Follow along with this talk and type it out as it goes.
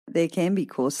There can be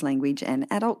coarse language and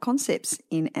adult concepts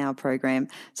in our program,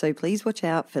 so please watch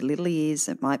out for little ears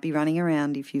that might be running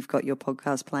around if you've got your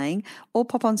podcast playing, or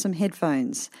pop on some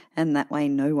headphones, and that way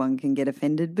no one can get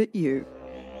offended but you.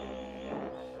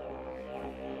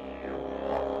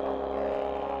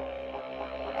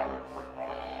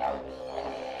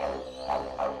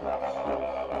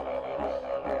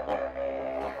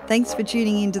 Thanks for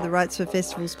tuning in to the Writes for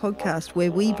Festivals podcast, where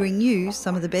we bring you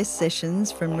some of the best sessions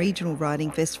from regional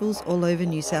writing festivals all over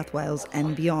New South Wales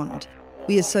and beyond.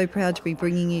 We are so proud to be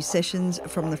bringing you sessions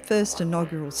from the first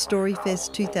inaugural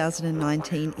Storyfest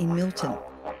 2019 in Milton.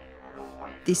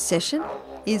 This session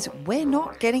is We're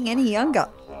Not Getting Any Younger,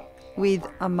 with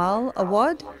Amal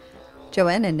Awad,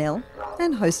 Joanna Nell,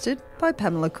 and hosted by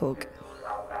Pamela Cook.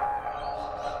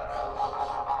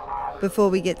 Before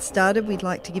we get started, we'd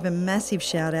like to give a massive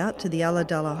shout out to the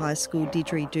Ulladulla High School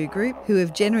Didgeridoo Group, who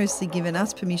have generously given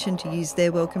us permission to use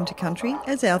their Welcome to Country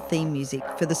as our theme music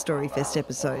for the Storyfest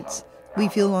episodes. We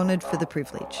feel honoured for the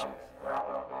privilege.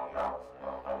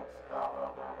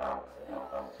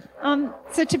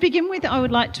 So to begin with, I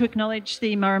would like to acknowledge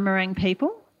the Murrumarang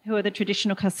people, who are the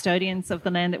traditional custodians of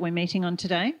the land that we're meeting on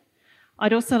today.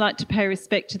 I'd also like to pay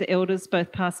respect to the elders,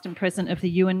 both past and present, of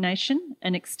the Yuin Nation,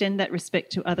 and extend that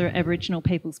respect to other Aboriginal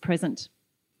peoples present.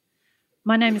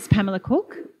 My name is Pamela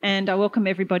Cook, and I welcome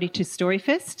everybody to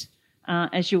Storyfest.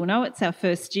 As you all know, it's our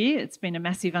first year. It's been a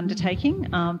massive undertaking,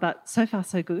 but so far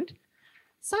so good.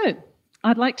 So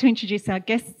I'd like to introduce our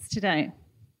guests today.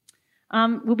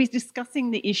 We'll be discussing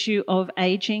the issue of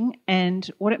ageing and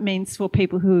what it means for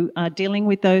people who are dealing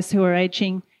with those who are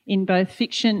ageing in both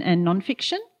fiction and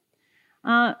non-fiction.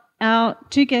 Our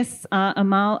two guests are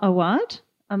Amal Awad.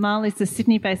 Amal is a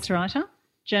Sydney-based writer,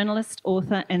 journalist,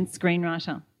 author and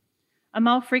screenwriter.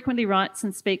 Amal frequently writes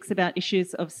and speaks about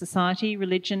issues of society,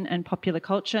 religion and popular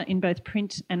culture in both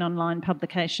print and online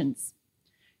publications.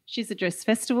 She's addressed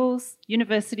festivals,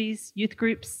 universities, youth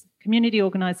groups, community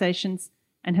organisations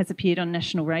and has appeared on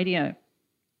national radio.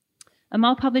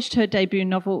 Amal published her debut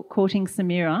novel, Courting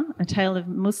Samira, a tale of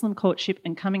Muslim courtship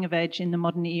and coming of age in the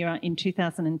modern era, in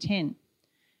 2010.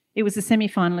 It was a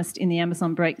semi-finalist in the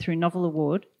Amazon Breakthrough Novel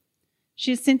Award.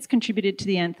 She has since contributed to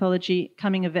the anthology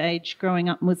Coming of Age, Growing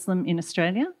Up Muslim in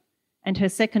Australia, and her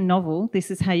second novel,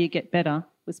 This Is How You Get Better,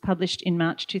 was published in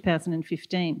March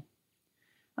 2015.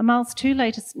 Amal's two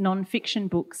latest non-fiction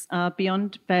books are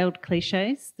Beyond Veiled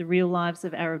Clichés, The Real Lives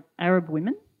of Arab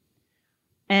Women,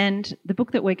 and the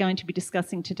book that we're going to be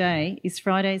discussing today is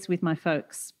Fridays with My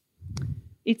Folks.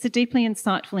 It's a deeply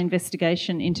insightful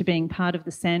investigation into being part of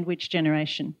the sandwich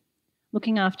generation,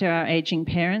 looking after our ageing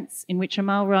parents, in which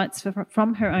Amal writes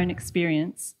from her own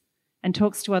experience and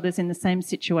talks to others in the same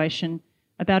situation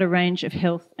about a range of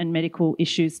health and medical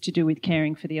issues to do with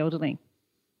caring for the elderly.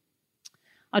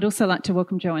 I'd also like to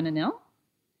welcome Joanna Nell.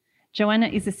 Joanna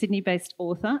is a Sydney-based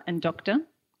author and doctor.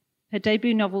 Her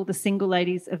debut novel, The Single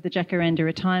Ladies of the Jacaranda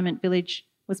Retirement Village,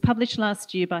 was published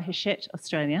last year by Hachette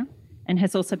Australia and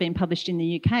has also been published in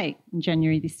the UK in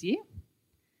January this year.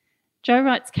 Jo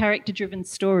writes character-driven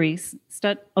stories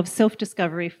of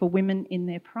self-discovery for women in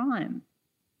their prime.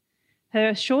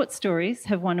 Her short stories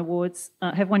have won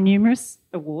numerous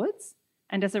awards,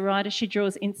 and as a writer she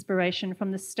draws inspiration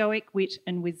from the stoic wit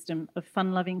and wisdom of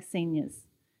fun-loving seniors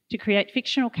to create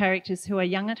fictional characters who are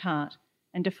young at heart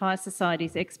and defy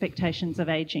society's expectations of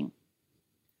ageing.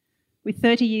 With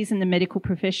 30 years in the medical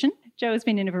profession, Jo has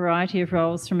been in a variety of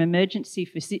roles, from emergency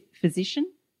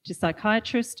physician to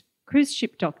psychiatrist, cruise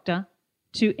ship doctor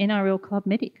to NRL club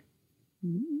medic.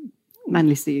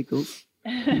 Mainly the Eagles.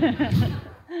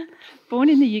 Born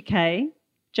in the UK,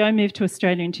 Jo moved to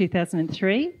Australia in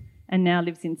 2003 and now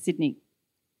lives in Sydney.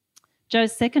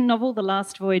 Jo's second novel, The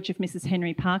Last Voyage of Mrs.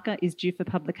 Henry Parker, is due for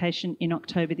publication in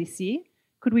October this year.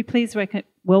 Could we please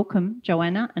welcome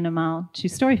Joanna and Amal to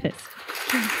Storyfest?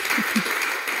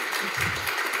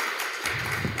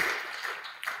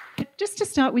 Just to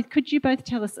start with, could you both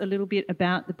tell us a little bit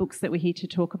about the books that we're here to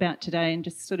talk about today and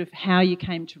just sort of how you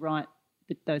came to write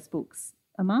those books?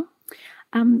 Amal?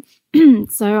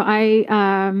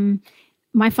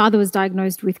 My father was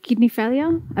diagnosed with kidney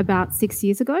failure about 6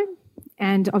 years ago.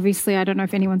 And obviously, I don't know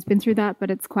if anyone's been through that, but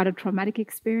it's quite a traumatic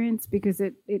experience because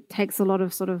it takes a lot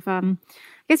of sort of,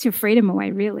 your freedom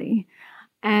away, really.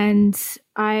 And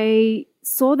I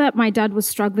saw that my dad was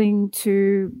struggling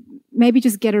to maybe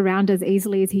just get around as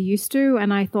easily as he used to.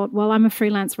 And I thought, well, I'm a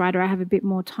freelance writer. I have a bit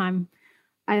more time.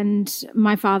 And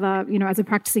my father, as a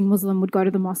practicing Muslim, would go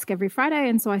to the mosque every Friday.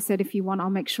 And so I said, if you want, I'll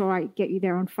make sure I get you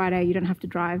there on Friday. You don't have to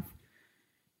drive.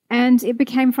 And it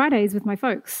became Fridays with my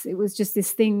folks. It was just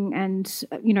this thing. And,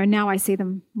 now I see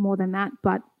them more than that.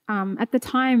 But At the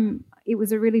time, it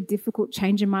was a really difficult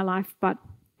change in my life, but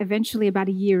eventually about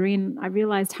a year in, I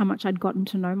realised how much I'd gotten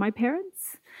to know my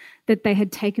parents, that they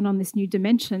had taken on this new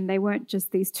dimension. They weren't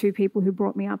just these two people who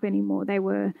brought me up anymore. They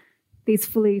were these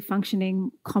fully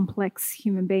functioning, complex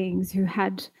human beings who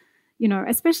had,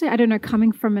 especially, I don't know,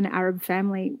 coming from an Arab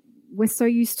family, we're so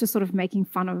used to sort of making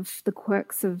fun of the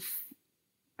quirks of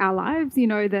our lives,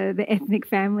 the ethnic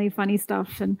family, funny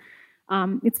stuff. And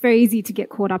it's very easy to get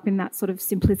caught up in that sort of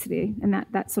simplicity and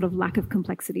that sort of lack of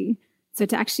complexity. So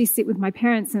to actually sit with my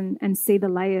parents and see the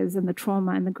layers and the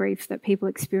trauma and the grief that people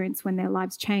experience when their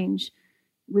lives change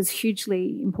was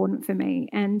hugely important for me.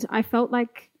 And I felt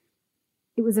like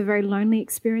it was a very lonely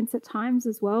experience at times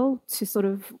as well, to sort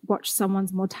of watch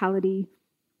someone's mortality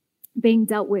being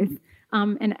dealt with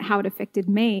and how it affected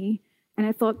me. And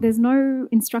I thought, there's no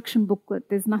instruction booklet,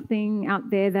 there's nothing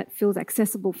out there that feels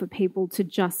accessible for people to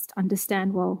just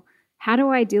understand, well, how do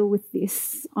I deal with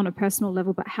this on a personal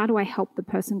level, but how do I help the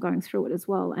person going through it as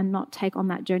well and not take on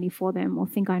that journey for them or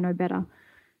think I know better?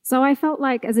 So I felt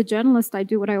like as a journalist, I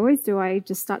do what I always do. I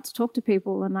just start to talk to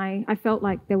people, and I felt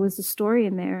like there was a story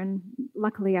in there, and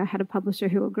luckily I had a publisher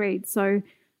who agreed. So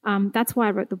that's why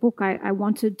I wrote the book. I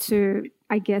wanted to,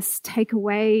 I guess, take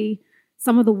away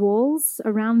some of the walls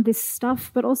around this stuff,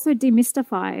 but also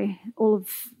demystify all of,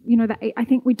 that I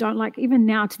think we don't like. Even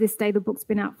now, to this day, the book's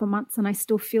been out for months, and I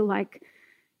still feel like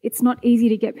it's not easy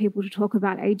to get people to talk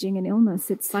about aging and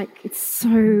illness. It's like, it's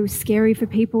so scary for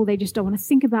people. They just don't want to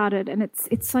think about it. And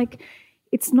it's like,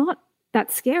 it's not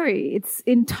that scary. It's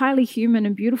entirely human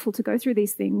and beautiful to go through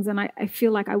these things. And I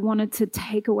feel like I wanted to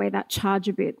take away that charge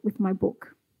a bit with my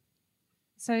book.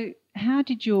 So how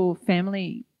did your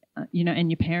family, and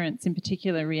your parents in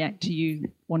particular, react to you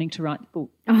wanting to write the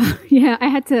book? Yeah, I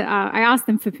had to, I asked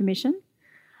them for permission.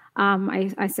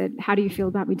 I said, how do you feel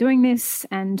about me doing this?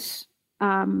 And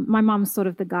my mum's sort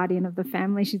of the guardian of the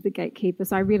family. She's the gatekeeper.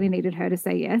 So I really needed her to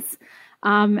say yes.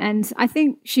 And I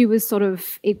think she was sort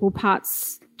of equal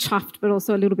parts chuffed, but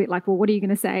also a little bit like, well, what are you going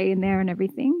to say in there and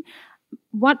everything?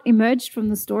 What emerged from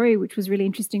the story, which was really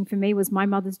interesting for me, was my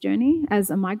mother's journey as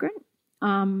a migrant,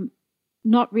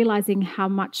 not realising how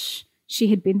much she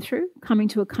had been through coming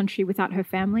to a country without her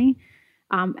family,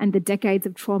 and the decades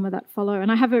of trauma that follow.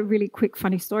 And I have a really quick,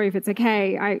 funny story, if it's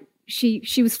okay.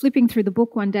 She was flipping through the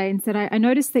book one day and said, I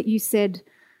noticed that you said,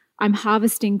 I'm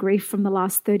harvesting grief from the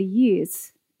last 30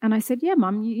 years. And I said, yeah,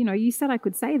 Mum, you said I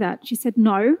could say that. She said,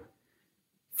 no,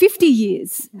 50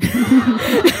 years.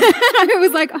 I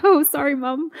was like, oh, sorry,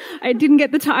 Mum. I didn't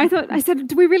get the time. I said,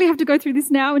 do we really have to go through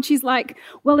this now? And she's like,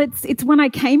 well, it's when I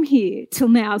came here till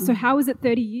now. So how is it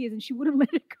 30 years? And she wouldn't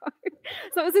let it go.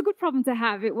 So it was a good problem to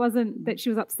have. It wasn't that she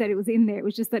was upset it was in there. It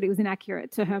was just that it was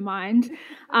inaccurate to her mind.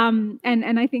 And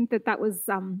I think that was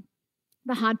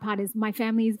the hard part. Is my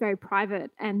family is very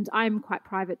private, and I'm quite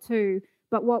private too.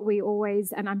 But what we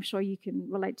always, and I'm sure you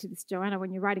can relate to this, Joanna,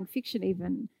 when you're writing fiction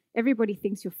even, everybody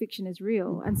thinks your fiction is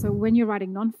real. And so when you're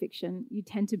writing nonfiction, you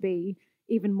tend to be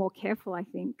even more careful, I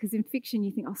think, because in fiction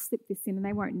you think, I'll slip this in and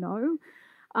they won't know.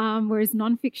 Whereas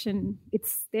nonfiction,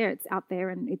 it's there, it's out there,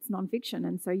 and it's nonfiction.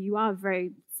 And so you are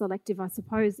very selective, I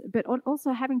suppose, but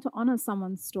also having to honour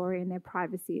someone's story and their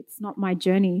privacy. It's not my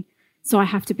journey, so I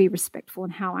have to be respectful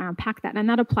in how I unpack that. And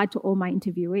that applied to all my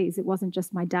interviewees. It wasn't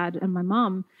just my dad and my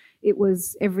mum. It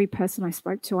was every person I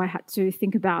spoke to. I had to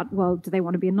think about, well, do they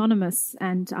want to be anonymous?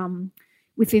 And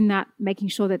within that, making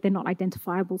sure that they're not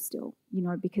identifiable still,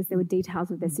 because there were details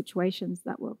of their situations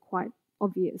that were quite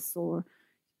obvious, or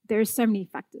there are so many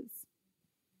factors.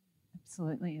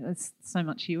 Absolutely. There's so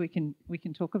much here we can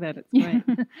talk about. It's great.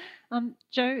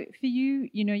 Jo, for you,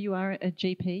 you are a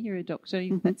GP, you're a doctor,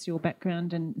 that's your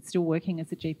background, and still working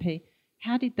as a GP.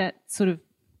 How did that sort of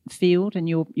field and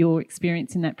your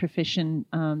experience in that profession,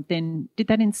 then did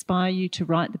that inspire you to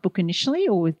write the book initially,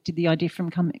 or did the idea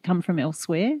come from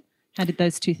elsewhere? How did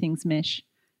those two things mesh?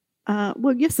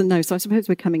 Well, yes and no. So I suppose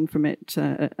we're coming from it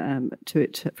to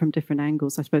it from different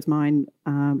angles. I suppose mine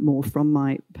more from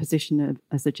my position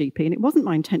as a GP, and it wasn't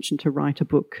my intention to write a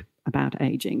book about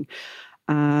ageing,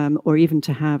 or even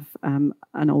to have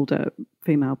an older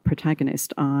female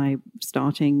protagonist.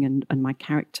 Starting and my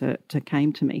character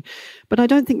came to me, but I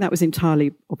don't think that was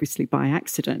entirely, obviously, by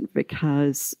accident,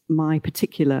 because my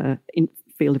particular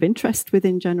field of interest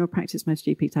within general practice, most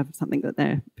GPs have something that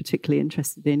they're particularly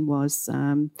interested in, was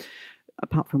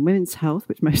apart from women's health,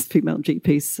 which most female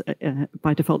GPs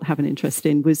by default have an interest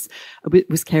in, was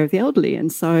care of the elderly.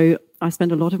 And so I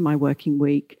spend a lot of my working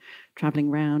week travelling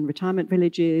around retirement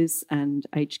villages and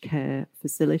aged care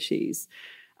facilities.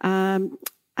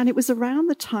 And it was around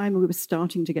the time we were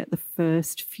starting to get the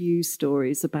first few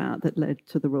stories about that led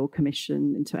to the Royal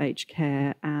Commission into aged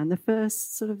care, and the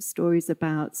first sort of stories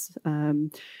about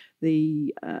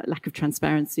the lack of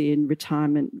transparency in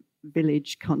retirement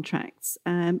village contracts.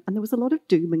 And there was a lot of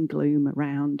doom and gloom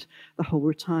around the whole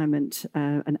retirement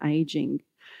and ageing.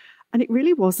 And it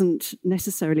really wasn't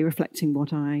necessarily reflecting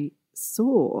what I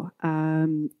saw.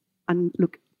 And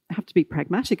look, I have to be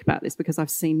pragmatic about this because I've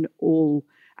seen all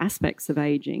aspects of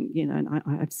ageing, and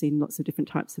I've seen lots of different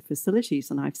types of facilities,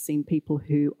 and I've seen people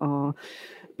who are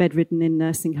bedridden in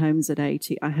nursing homes at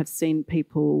 80. I have seen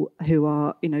people who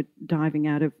are, diving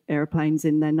out of aeroplanes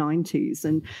in their 90s.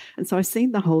 And so I've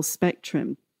seen the whole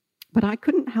spectrum. But I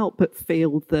couldn't help but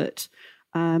feel that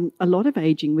a lot of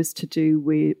ageing was to do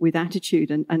with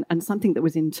attitude and something that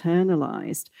was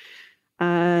internalized.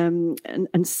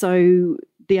 And so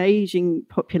the ageing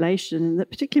population, and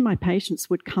particularly my patients,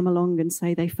 would come along and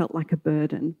say they felt like a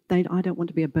burden. I don't want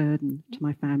to be a burden to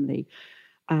my family.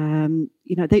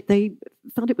 They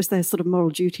felt it was their sort of moral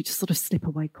duty to sort of slip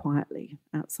away quietly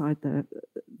outside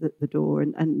the door,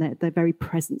 and their very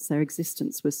presence, their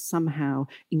existence was somehow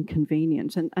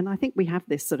inconvenient. And I think we have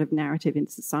this sort of narrative in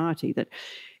society that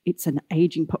it's an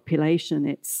ageing population,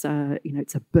 it's a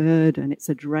burden, it's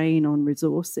a drain on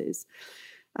resources.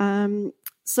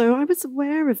 So I was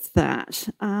aware of that,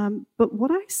 but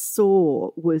what I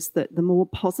saw was that the more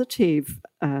positive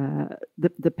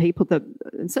the people that,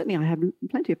 and certainly I have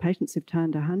plenty of patients who've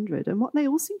turned 100, and what they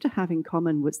all seemed to have in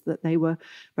common was that they were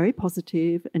very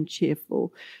positive and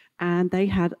cheerful, and they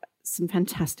had some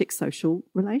fantastic social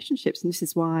relationships. And this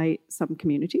is why some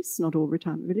communities, not all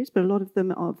retirement villages, but a lot of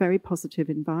them are very positive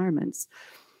environments.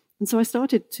 And so I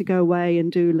started to go away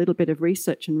and do a little bit of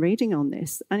research and reading on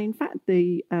this. And in fact,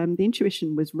 the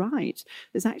intuition was right.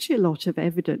 There's actually a lot of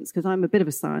evidence, because I'm a bit of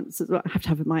a science, I have to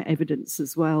have my evidence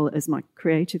as well as my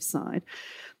creative side.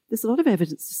 There's a lot of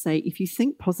evidence to say if you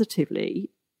think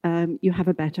positively, you have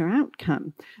a better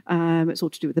outcome. It's all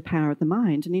to do with the power of the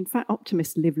mind. And in fact,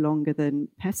 optimists live longer than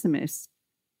pessimists.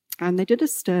 And they did a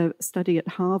study at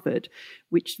Harvard,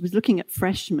 which was looking at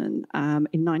freshmen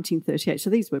in 1938.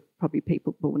 So these were probably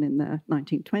people born in the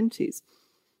 1920s.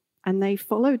 And they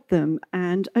followed them.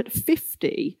 And at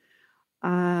 50,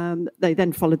 they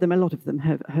then followed them. A lot of them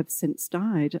have since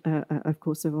died, of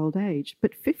course, of old age.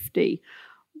 But 50,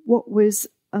 what was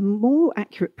a more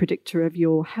accurate predictor of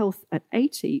your health at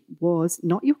 80 was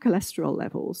not your cholesterol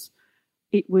levels.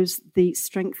 It was the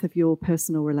strength of your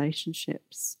personal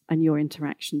relationships and your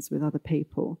interactions with other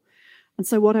people. And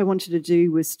so what I wanted to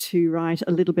do was to write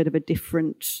a little bit of a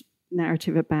different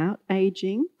narrative about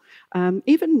ageing.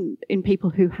 Even in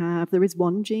people who there is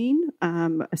one gene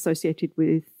associated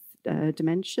with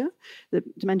dementia.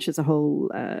 Dementia as a whole,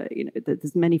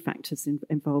 there's many factors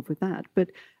involved with that. But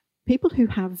people who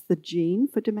have the gene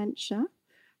for dementia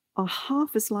are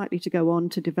half as likely to go on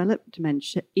to develop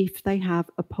dementia if they have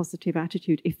a positive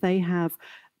attitude, if they have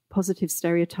positive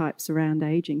stereotypes around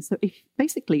ageing. So if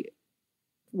basically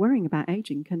worrying about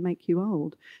ageing can make you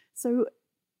old. So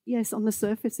yes, on the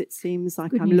surface it seems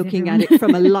like I'm looking at it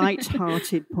from a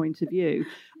light-hearted point of view,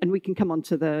 and we can come on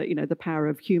to the power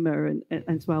of humour and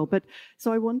as well. But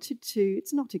so I wanted to.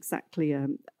 It's not exactly a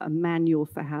manual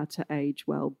for how to age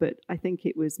well, but I think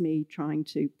it was me trying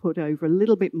to put over a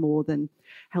little bit more than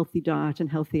healthy diet and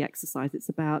healthy exercise. It's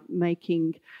about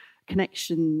making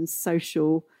connections,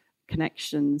 social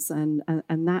connections, and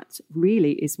that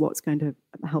really is what's going to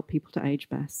help people to age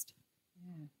best.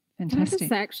 Yeah, fantastic. Can I just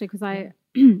say, actually, because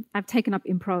I've taken up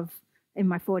improv in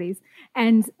my 40s,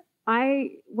 and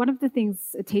one of the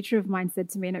things a teacher of mine said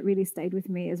to me, and it really stayed with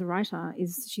me as a writer,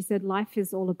 is she said life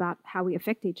is all about how we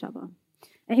affect each other.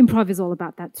 And improv is all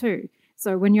about that too.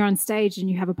 So when you're on stage and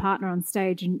you have a partner on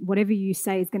stage, and whatever you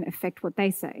say is going to affect what they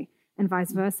say, and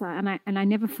vice versa. And I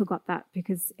never forgot that,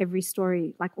 because every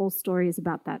story, like all story, is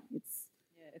about that.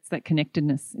 It's that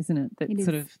connectedness, isn't it? That it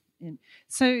sort is. of.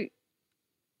 So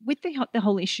with the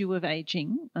whole issue of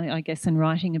ageing, I guess, and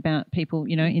writing about people,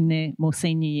 in their more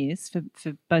senior years for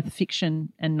both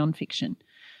fiction and non-fiction,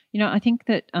 I think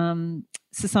that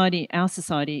our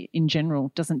society in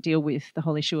general doesn't deal with the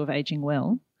whole issue of ageing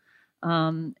well.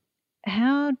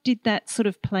 How did that sort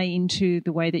of play into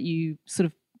the way that you sort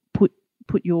of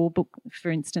put your book, for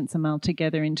instance, Amal,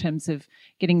 together in terms of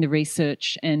getting the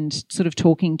research and sort of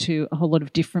talking to a whole lot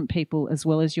of different people as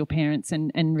well as your parents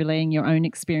and relaying your own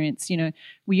experience?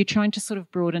 Were you trying to sort of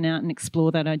broaden out and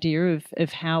explore that idea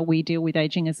of how we deal with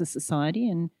ageing as a society?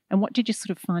 And what did you sort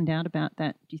of find out about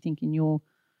that, do you think, in your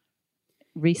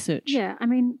research? Yeah, I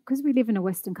mean, because we live in a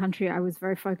Western country, I was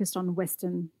very focused on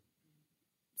Western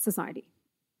society.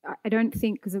 I don't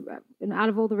think, because out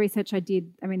of all the research I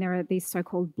did, I mean, there are these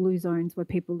so-called blue zones where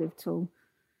people live till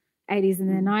 80s and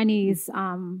their 90s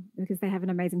because they have an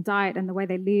amazing diet and the way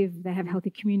they live, they have healthy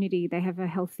community, they have a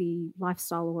healthy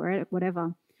lifestyle or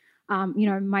whatever.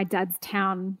 My dad's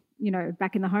town,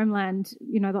 back in the homeland,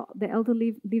 the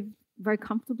elderly live very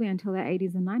comfortably until their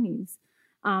 80s and 90s.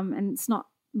 And it's not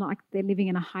like they're living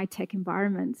in a high-tech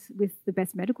environment with the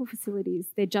best medical facilities.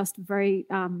 They're just very,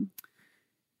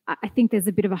 I think there's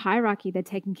a bit of a hierarchy they're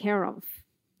taken care of.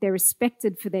 They're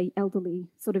respected for their elderly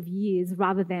sort of years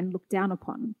rather than looked down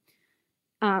upon.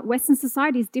 Western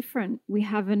society is different. We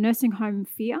have a nursing home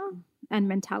fear and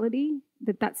mentality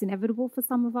that's inevitable for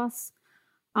some of us.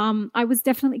 I was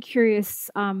definitely curious.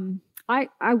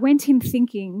 I went in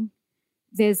thinking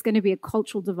there's going to be a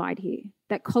cultural divide here,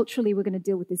 that culturally we're going to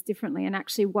deal with this differently. And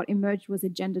actually what emerged was a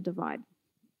gender divide.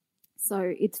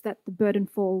 So it's that the burden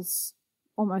falls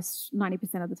almost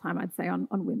 90% of the time, I'd say, on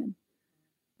women.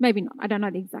 Maybe not. I don't know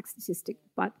the exact statistic,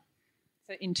 but...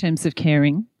 So in terms of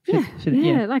caring?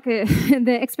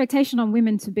 The expectation on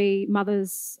women to be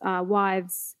mothers,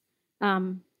 wives,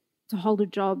 to hold a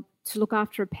job, to look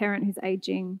after a parent who's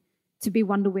aging, to be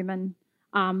Wonder Women,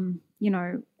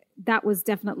 that was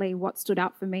definitely what stood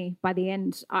out for me by the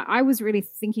end. I was really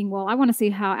thinking, well, I want to see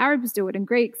how Arabs do it and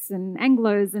Greeks and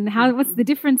Anglos and what's the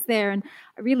difference there. And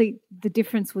really the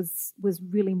difference was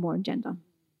really more in gender.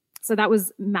 So that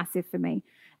was massive for me.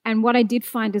 And what I did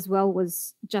find as well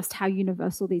was just how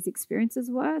universal these experiences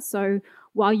were. So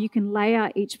while you can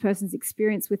layer each person's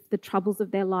experience with the troubles of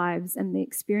their lives and the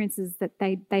experiences that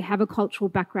they have a cultural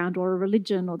background or a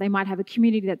religion, or they might have a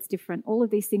community that's different, all of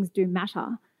these things do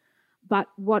matter. But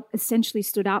what essentially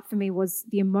stood out for me was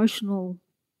the emotional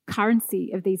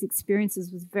currency of these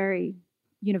experiences was very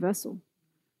universal.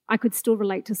 I could still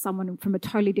relate to someone from a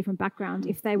totally different background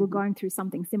if they were going through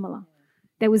something similar.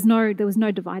 There was no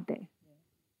divide there.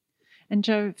 And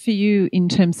Jo, for you, in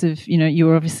terms of, you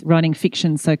were obviously writing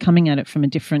fiction, so coming at it from a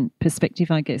different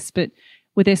perspective, I guess, but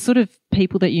were there sort of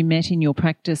people that you met in your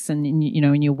practice and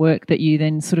in your work that you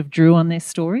then sort of drew on their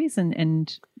stories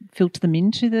and filtered them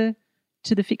into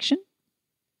the fiction?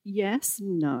 Yes,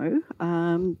 no.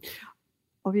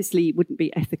 Obviously, it wouldn't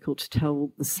be ethical to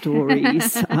tell the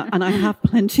stories, and I have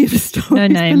plenty of stories. No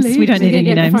names. We don't need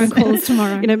any names. Phone calls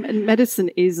tomorrow. And medicine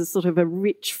is a sort of a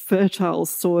rich, fertile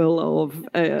soil of,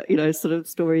 sort of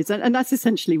stories, and that's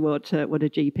essentially what a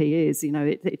GP is.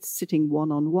 It's sitting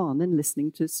one-on-one and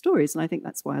listening to stories, and I think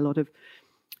that's why a lot of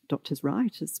doctors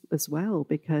write as well,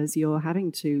 because you're having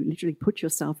to literally put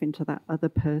yourself into that other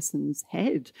person's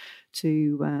head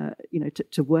to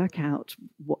work out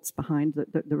what's behind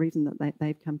the reason that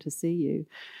they've come to see you.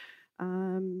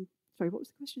 Sorry, what was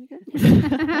the question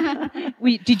again?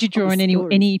 Did you draw on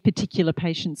any particular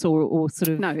patients or sort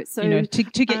of no? So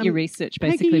to get your research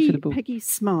basically for the book? Peggy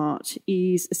Smart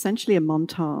is essentially a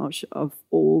montage of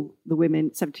all the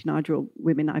 79-year-old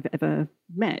women I've ever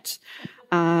met.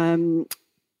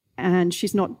 And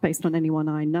she's not based on anyone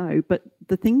I know, but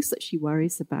the things that she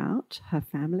worries about, her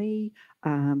family,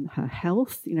 her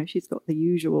health, she's got the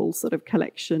usual sort of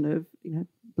collection of,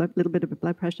 a little bit of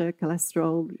blood pressure,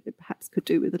 cholesterol, it perhaps could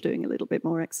do with doing a little bit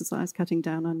more exercise, cutting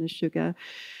down on the sugar.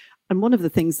 And one of the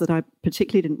things that I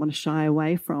particularly didn't want to shy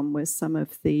away from was some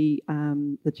of the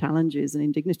challenges and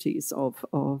indignities of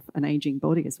an aging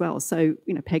body as well. So,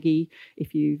 Peggy,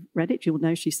 if you've read it, you'll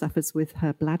know she suffers with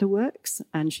her bladder works,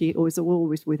 and she was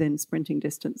always within sprinting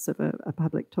distance of a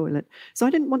public toilet. So I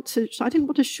didn't want to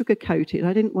sugarcoat it.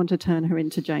 I didn't want to turn her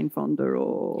into Jane Fonda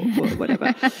or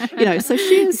whatever. So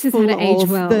she is full of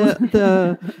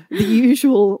the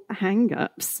usual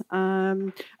hang-ups.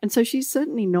 And so she's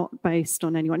certainly not based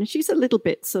on anyone. And she's a little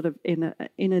bit sort of in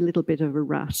a little bit of a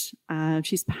rut.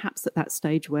 She's perhaps at that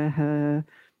stage where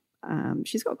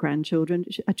she's got grandchildren.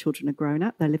 Her children are grown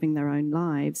up. They're living their own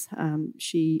lives.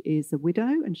 She is a widow,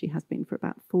 and she has been for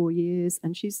about 4 years,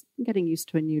 and she's getting used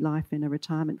to a new life in a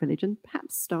retirement village and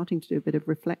perhaps starting to do a bit of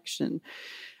reflection.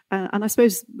 And I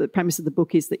suppose the premise of the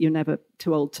book is that you're never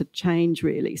too old to change,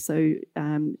 really. So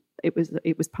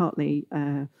it was partly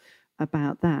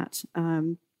about that.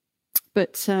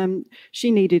 But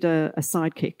she needed a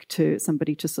sidekick, to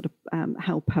somebody to sort of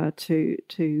help her to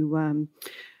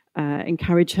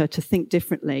encourage her to think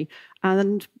differently.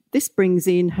 And this brings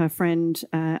in her friend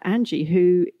Angie,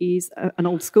 who is an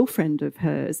old school friend of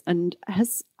hers and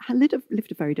has lived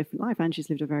a very different life. Angie's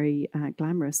lived a very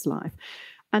glamorous life.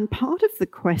 And part of the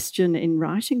question in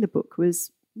writing the book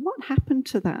was, what happened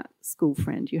to that school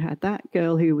friend you had, that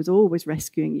girl who was always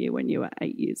rescuing you when you were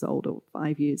 8 years old or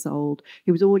 5 years old,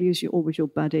 who was always your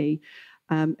buddy,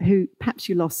 who perhaps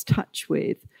you lost touch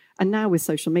with? And now with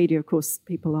social media, of course,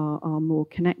 people are more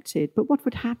connected. But what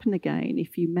would happen again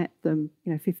if you met them,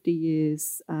 50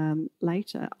 years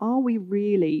later? Are we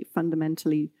really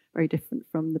fundamentally very different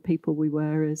from the people we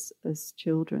were as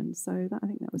children? So I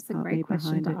think that was a great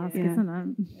question to ask, isn't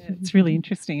it? Yeah, it's really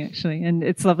interesting, actually. And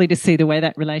it's lovely to see the way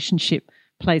that relationship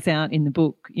plays out in the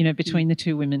book, between the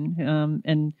two women.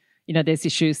 And there's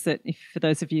issues that, for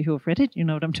those of you who have read it, you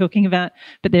know what I'm talking about.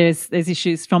 But there's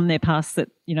issues from their past that,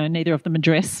 neither of them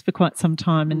address for quite some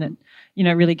time, and that,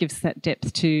 really gives that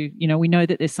depth to, we know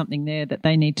that there's something there that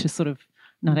they need to sort of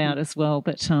nut out as well.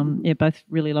 But, both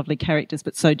really lovely characters,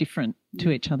 but so different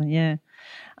to each other, yeah.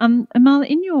 Amala,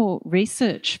 in your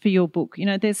research for your book,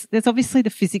 there's obviously the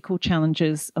physical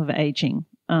challenges of ageing,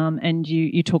 and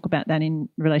you talk about that in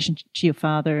relation to your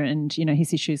father and,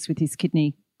 his issues with his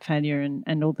kidney failure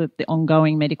and all the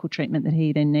ongoing medical treatment that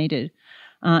he then needed.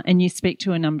 And you speak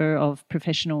to a number of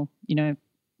professional,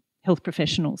 health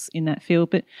professionals in that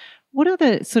field. But what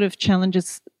other sort of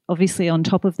challenges, obviously on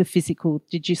top of the physical,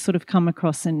 did you sort of come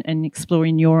across and explore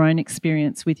in your own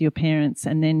experience with your parents,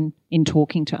 and then in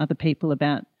talking to other people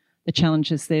about the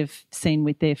challenges they've seen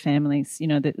with their families,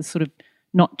 that sort of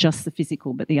not just the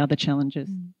physical but the other challenges?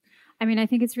 I mean, I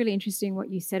think it's really interesting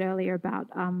what you said earlier about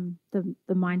the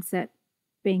mindset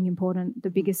being important. The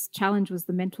biggest challenge was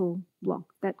the mental block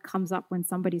that comes up when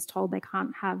somebody's told they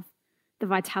can't have the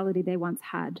vitality they once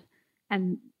had.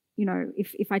 And,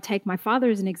 if I take my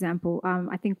father as an example,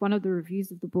 I think one of the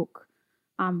reviews of the book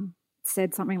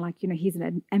said something like, he's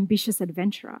an ambitious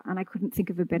adventurer. And I couldn't think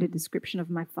of a better description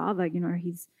of my father.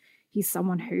 He's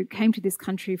someone who came to this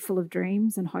country full of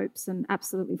dreams and hopes and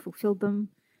absolutely fulfilled them.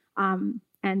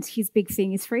 And his big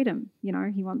thing is freedom.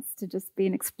 He wants to just be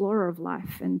an explorer of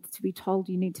life, and to be told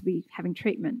you need to be having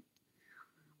treatment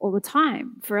all the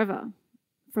time, forever,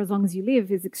 for as long as you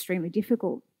live, is extremely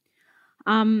difficult.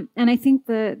 And I think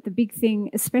the big thing,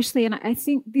 especially, and I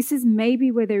think this is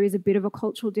maybe where there is a bit of a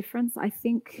cultural difference. I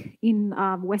think in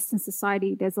Western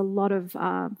society, there's a lot of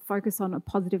focus on a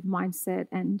positive mindset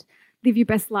and live your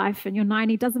best life, and you're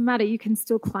 90, doesn't matter, you can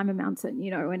still climb a mountain,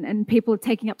 and people are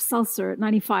taking up salsa at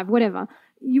 95, whatever.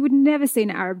 You would never see an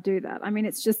Arab do that. I mean,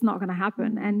 it's just not going to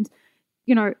happen. And,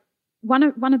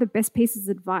 one of the best pieces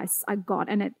of advice I got,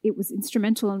 and it was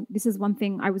instrumental, and this is one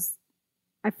thing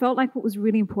I felt like what was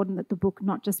really important, that the book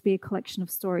not just be a collection of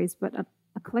stories, but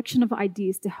a collection of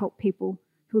ideas to help people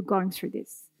who are going through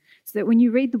this. So that when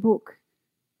you read the book,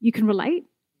 you can relate,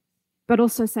 but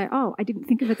also say, oh, I didn't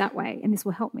think of it that way, and this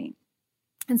will help me.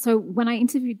 And so when I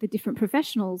interviewed the different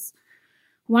professionals,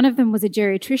 one of them was a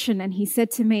geriatrician, and he said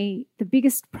to me, the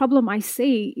biggest problem I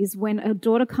see is when a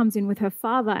daughter comes in with her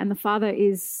father, and the father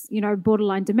is,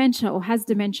 borderline dementia or has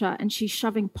dementia, and she's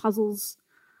shoving puzzles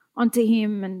onto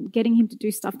him and getting him to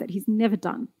do stuff that he's never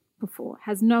done before,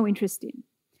 has no interest in.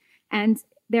 And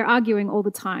they're arguing all the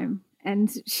time.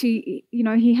 And she,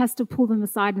 he has to pull them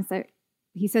aside and say,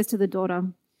 he says to the daughter,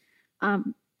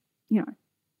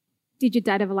 did your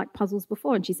dad ever like puzzles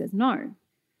before? And she says, no.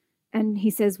 And he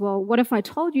says, well, what if I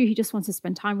told you he just wants to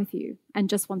spend time with you and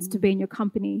just wants to be in your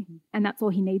company, and that's all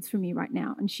he needs from you right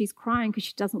now? And she's crying because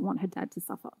she doesn't want her dad to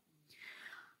suffer.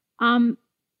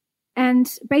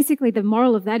 And basically the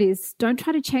moral of that is, don't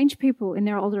try to change people in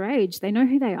their older age. They know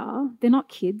who they are. They're not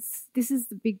kids. This is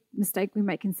the big mistake we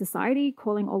make in society,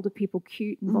 calling older people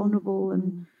cute and vulnerable,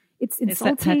 and it's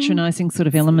insulting. It's that patronising sort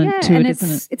of element to it, isn't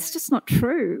it? It's just not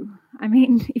true. I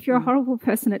mean, if you're a horrible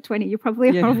person at 20, you're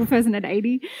probably a horrible person at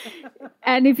 80.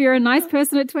 And if you're a nice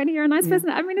person at 20, you're a nice person.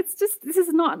 I mean, it's just, this is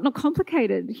not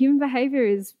complicated. Human behaviour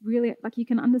is really, like, you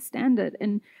can understand it.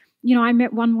 And, I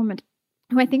met one woman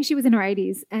who, I think she was in her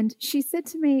 80s, and she said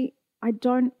to me,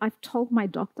 I've told my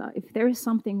doctor, if there is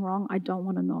something wrong, I don't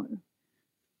want to know.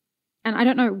 And I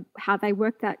don't know how they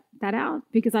work that out,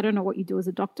 because I don't know what you do as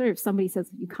a doctor if somebody says,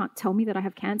 you can't tell me that I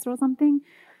have cancer or something.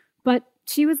 But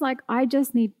she was like, I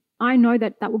know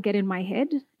that will get in my head,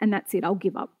 and that's it, I'll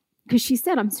give up. Because she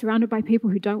said, I'm surrounded by people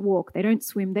who don't walk, they don't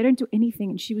swim, they don't do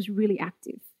anything. And she was really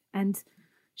active. And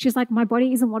she's like, my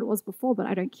body isn't what it was before, but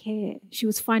I don't care. She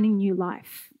was finding new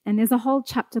life. And there's a whole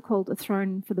chapter called A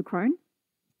Throne for the Crone.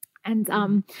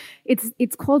 And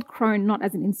it's called crone not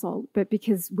as an insult, but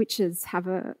because witches have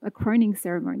a croning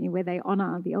ceremony where they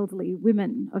honour the elderly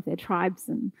women of their tribes.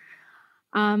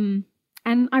 And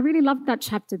I really loved that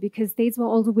chapter, because these were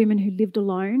older women who lived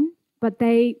alone, but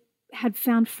they had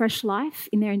found fresh life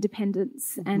in their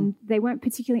independence, and they weren't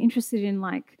particularly interested in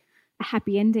like a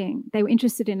happy ending. They were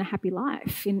interested in a happy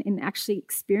life, in actually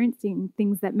experiencing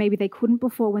things that maybe they couldn't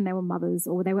before when they were mothers,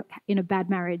 or they were in a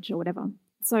bad marriage or whatever.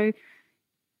 So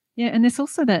yeah, and there's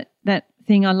also that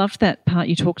thing, I loved that part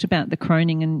you talked about, the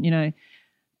croning, and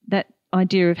that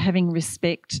idea of having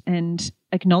respect and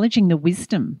acknowledging the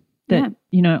wisdom that,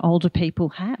 older people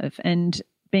have, and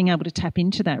being able to tap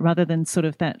into that rather than sort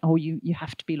of that, you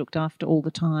have to be looked after all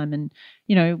the time. And,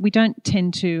 we don't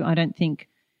tend to, I don't think,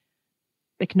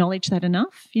 acknowledge that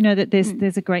enough, that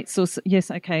there's a great source. Yes,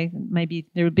 okay, maybe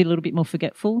they're a little bit more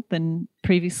forgetful than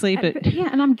previously, but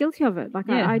and I'm guilty of it. Like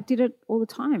I did it all the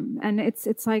time, and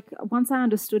it's like once I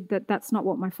understood that that's not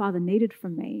what my father needed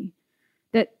from me,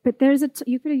 but there's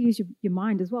you've got to use your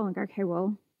mind as well and go, okay,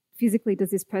 well, physically,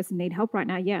 does this person need help right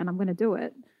now? Yeah, and I'm going to do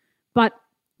it. But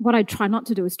what I try not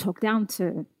to do is talk down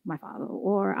to my father,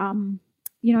 or I'm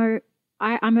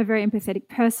a very empathetic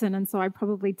person, and so I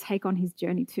probably take on his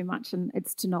journey too much, and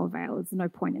it's to no avail. There's no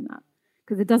point in that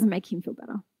because it doesn't make him feel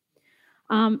better.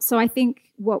 So I think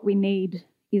what we need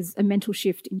is a mental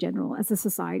shift in general as a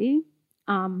society.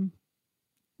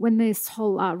 When this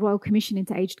whole Royal Commission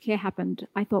into aged care happened,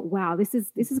 I thought, wow, this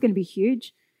is going to be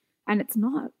huge, and it's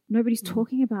not. Nobody's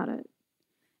talking about it.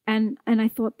 And I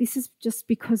thought this is just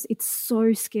because it's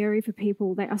so scary for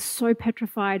people. They are so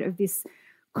petrified of this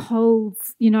cold,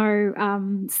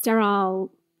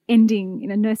 sterile ending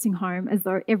in a nursing home, as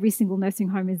though every single nursing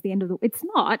home is the end of the. It's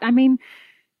not. I mean,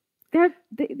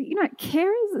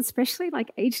 carers, especially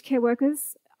like aged care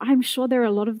workers. I'm sure there are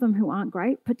a lot of them who aren't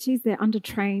great, but geez, they're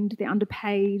undertrained, they're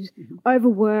underpaid,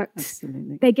 overworked.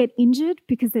 Absolutely. They get injured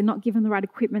because they're not given the right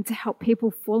equipment to help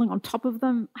people falling on top of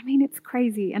them. I mean, it's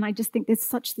crazy. And I just think there's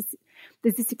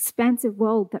this expansive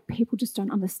world that people just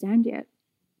don't understand yet.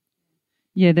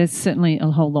 Yeah, there's certainly a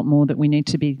whole lot more that we need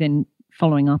to be then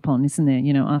following up on, isn't there?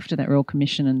 After that Royal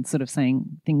Commission, and sort of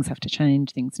saying things have to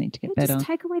change, things need to get better. Just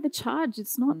take away the charge.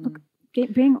 It's not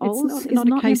being old. It's not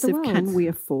a case of can we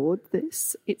afford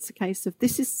this. It's a case of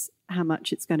this is how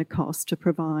much it's going to cost to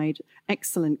provide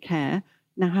excellent care.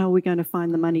 Now, how are we going to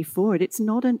find the money for it? It's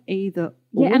not an either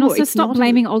or. Yeah, and also stop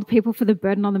blaming old people for the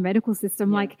burden on the medical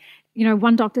system. Yeah. Like,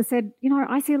 one doctor said,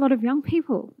 I see a lot of young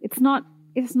people. It's not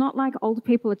like older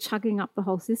people are chugging up the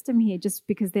whole system here just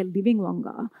because they're living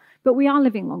longer, but we are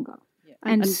living longer. Yeah.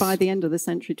 And by the end of the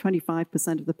century,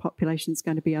 25% of the population is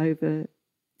going to be over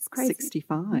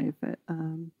 65. Yeah.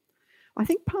 I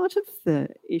think part of the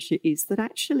issue is that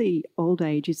actually old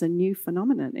age is a new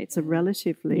phenomenon. It's a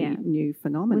relatively new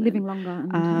phenomenon. We're living longer.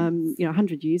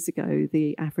 100 years ago,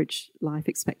 the average life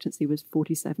expectancy was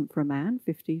 47 for a man,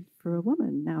 50 for a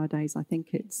woman. Nowadays, I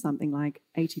think it's something like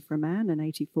 80 for a man and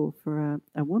 84 for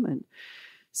a woman.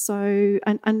 So,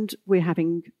 and we're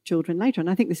having children later. And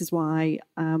I think this is why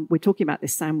we're talking about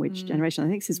this sandwich generation. I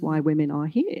think this is why women are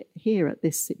here at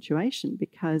this situation,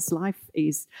 because life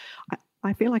is...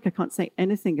 I feel like I can't say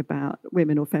anything about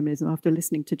women or feminism after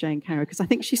listening to Jane Caro, because I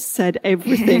think she said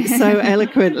everything so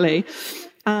eloquently.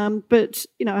 But,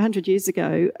 100 years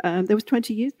ago, there was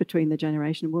 20 years between the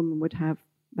generation. A woman would have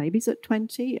babies at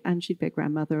 20 and she'd be a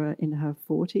grandmother in her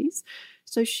 40s.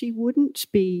 So she wouldn't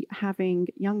be having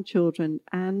young children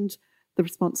and the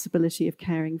responsibility of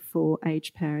caring for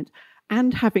aged parent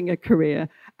and having a career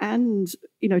and,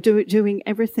 doing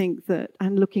everything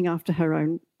and looking after her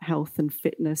own health and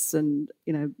fitness and,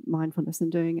 mindfulness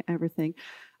and doing everything.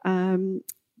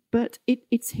 But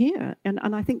it's here. And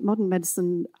I think modern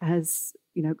medicine has,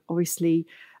 obviously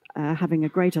having a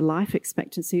greater life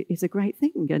expectancy is a great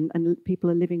thing and people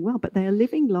are living well, but they are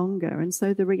living longer. And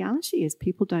so the reality is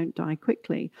people don't die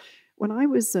quickly. When I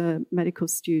was a medical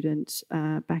student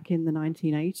back in the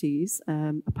 1980s,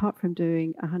 apart from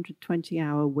doing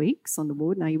 120-hour weeks on the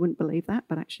ward, now you wouldn't believe that,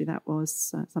 but actually that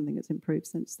was something that's improved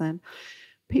since then,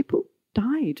 people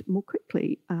died more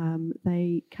quickly.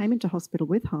 They came into hospital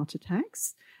with heart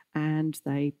attacks and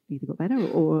they either got better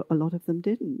or a lot of them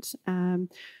didn't.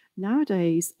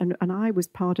 Nowadays, and I was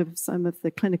part of some of the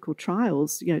clinical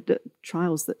trials,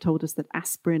 trials that told us that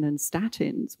aspirin and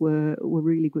statins were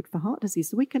really good for heart disease.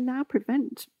 So we can now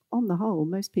prevent, on the whole,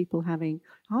 most people having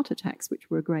heart attacks, which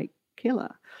were a great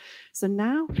killer. So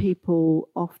now people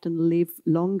often live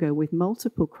longer with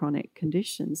multiple chronic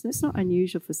conditions. And it's not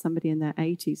unusual for somebody in their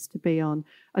 80s to be on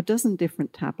a dozen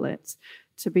different tablets,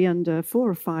 to be under 4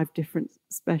 or 5 different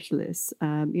specialists,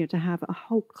 to have a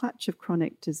whole clutch of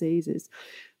chronic diseases.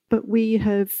 But we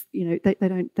have,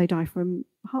 they die from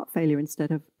heart failure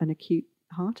instead of an acute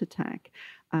heart attack.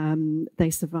 They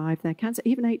survive their cancer.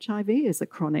 Even HIV is a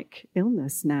chronic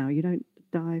illness now. You don't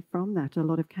die from that. A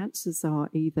lot of cancers are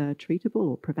either treatable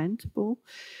or preventable.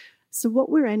 So what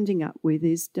we're ending up with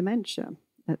is dementia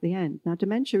at the end. Now,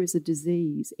 dementia is a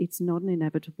disease. It's not an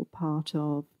inevitable part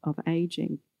of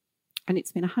aging. And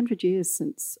it's been 100 years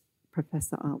since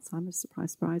Professor Alzheimer's,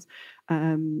 surprise,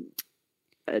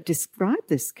 described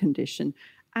this condition.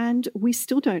 And we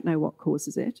still don't know what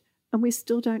causes it. and we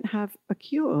still don't have a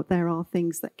cure. There are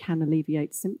things that can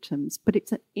alleviate symptoms, but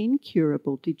it's an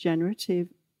incurable, degenerative,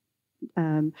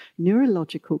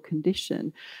 neurological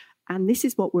condition. And this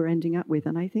is what we're ending up with.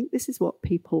 And I think this is what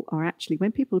people are actually,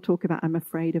 when people talk about, I'm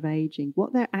afraid of aging,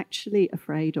 what they're actually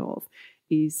afraid of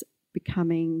is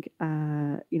becoming,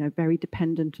 very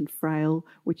dependent and frail,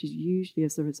 which is usually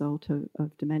as a result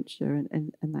of dementia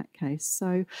in that case.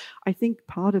 So I think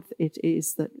part of it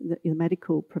is that the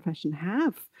medical profession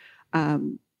have,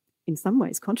 in some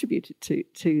ways, contributed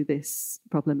to this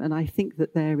problem. And I think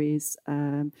that there is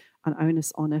an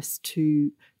onus on us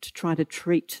to try to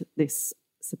treat this,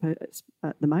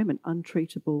 at the moment,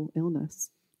 untreatable illness.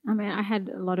 I mean, I had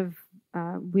a lot of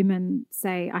women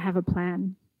say, I have a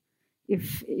plan.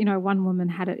 If, one woman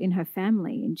had it in her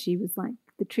family and she was like,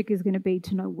 the trick is going to be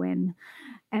to know when.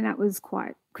 And that was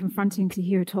quite confronting to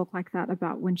hear her talk like that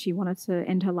about when she wanted to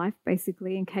end her life,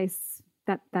 basically, in case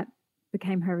that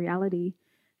became her reality.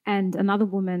 And another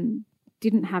woman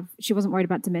she wasn't worried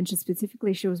about dementia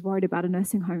specifically. She was worried about a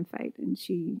nursing home fate. And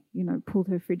she, pulled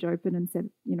her fridge open and said,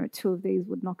 2 of these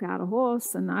would knock out a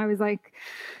horse. And I was like,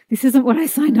 this isn't what I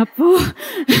signed up for.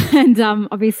 And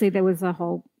obviously there was a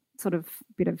whole sort of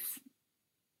bit of,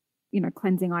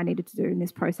 cleansing I needed to do in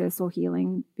this process, or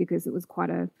healing, because it was quite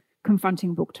a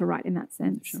confronting book to write in that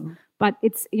sense. Sure. But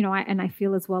it's, I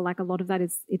feel as well like a lot of that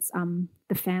is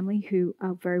the family who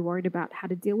are very worried about how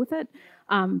to deal with it.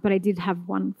 But I did have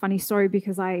one funny story,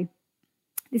 because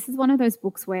this is one of those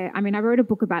books where, I wrote a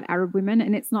book about Arab women,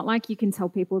 and it's not like you can tell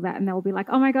people that and they'll be like,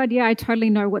 oh my God, yeah, I totally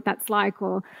know what that's like.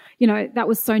 Or, that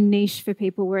was so niche for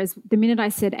people. Whereas the minute I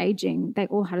said aging, they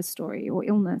all had a story, or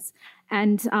illness.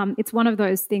 And it's one of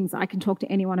those things I can talk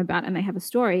to anyone about and they have a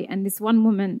story. And this one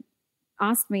woman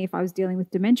asked me if I was dealing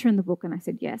with dementia in the book, and I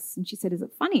said yes. And she said, is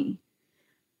it funny?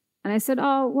 And I said,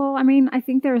 oh, well, I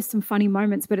think there are some funny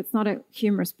moments, but it's not a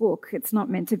humorous book. It's not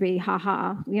meant to be,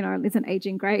 ha-ha, isn't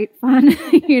aging great, fun,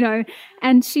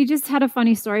 And she just had a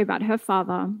funny story about her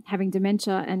father having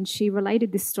dementia, and she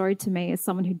related this story to me as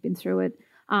someone who'd been through it.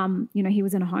 He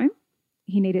was in a home.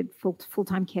 He needed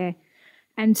full-time care,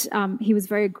 and he was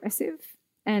very aggressive.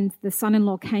 And the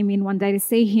son-in-law came in one day to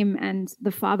see him, and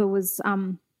the father was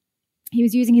he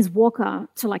was using his walker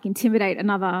to intimidate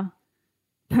another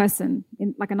person,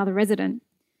 another resident.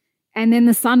 And then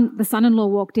the son-in-law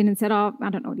walked in and said, oh, I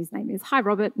don't know what his name is. Hi,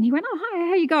 Robert. And he went, oh, hi,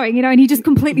 how are you going? And he just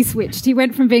completely switched. He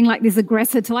went from being like this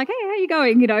aggressor to hey, how are you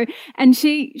going? And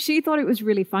she thought it was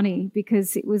really funny,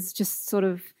 because it was just sort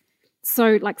of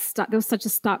so there was such a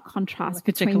stark contrast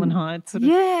between Jekyll and Hyde sort of.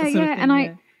 Yeah. Thing, and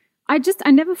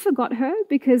I never forgot her,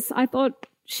 because I thought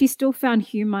she still found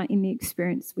humour in the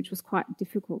experience, which was quite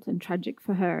difficult and tragic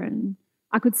for her. And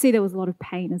I could see there was a lot of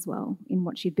pain as well in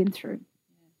what she'd been through.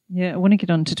 Yeah, I want to get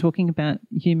on to talking about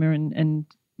humour and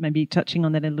maybe touching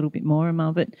on that a little bit more,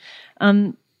 Amal. But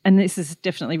and this is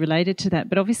definitely related to that.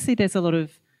 But obviously there's a lot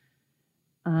of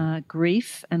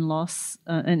grief and loss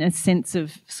and a sense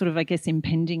of sort of, I guess,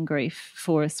 impending grief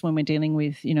for us when we're dealing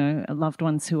with, loved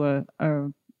ones who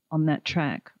are on that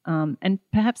track, and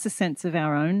perhaps a sense of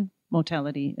our own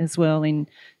mortality as well in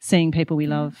seeing people we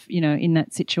love, in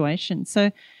that situation.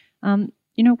 So,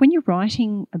 when you're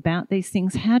writing about these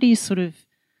things, how do you sort of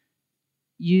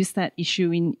use that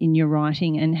issue in your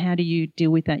writing, and how do you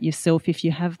deal with that yourself if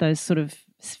you have those sort of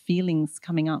feelings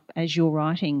coming up as you're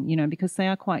writing, because they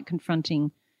are quite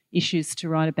confronting issues to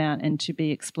write about and to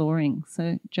be exploring.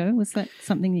 So, Jo, was that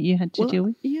something that you had to deal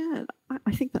with? Yeah,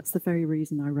 I think that's the very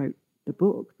reason I wrote the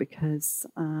book, because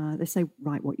they say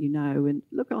write what you know, and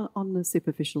look on the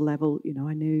superficial level,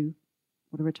 I knew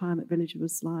what a retirement village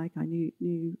was like. I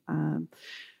knew,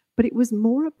 but it was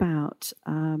more about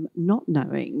not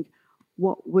knowing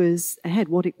what was ahead,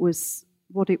 what it was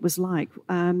like.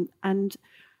 And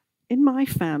in my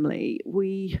family,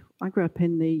 I grew up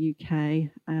in the UK,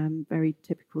 very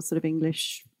typical sort of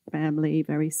English family,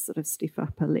 very sort of stiff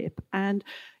upper lip, and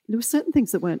there were certain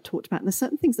things that weren't talked about, and there's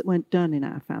certain things that weren't done in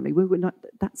our family. We were not,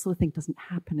 that sort of thing doesn't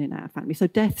happen in our family. So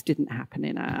death didn't happen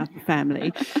in our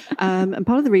family. And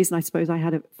part of the reason I suppose I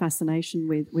had a fascination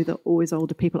with always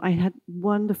older people, I had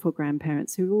wonderful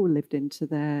grandparents who all lived into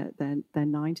their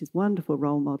 90s, wonderful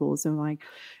role models. And my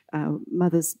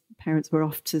mother's parents were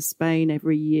off to Spain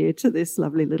every year to this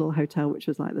lovely little hotel, which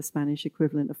was like the Spanish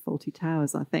equivalent of Fawlty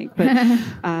Towers, I think. But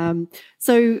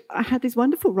so I had these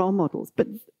wonderful role models, but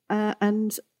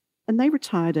and they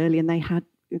retired early, and they had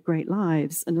great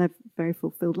lives and lived very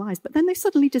fulfilled lives. But then they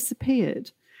suddenly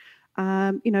disappeared.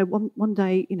 One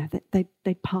day,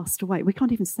 they passed away. We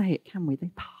can't even say it, can we?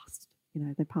 They passed.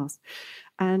 They passed.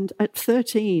 And at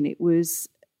 13, it was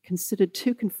considered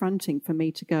too confronting for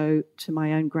me to go to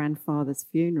my own grandfather's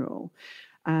funeral.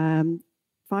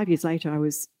 5 years later, I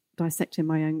was dissecting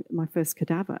my first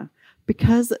cadaver,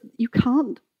 because you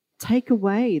can't take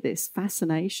away this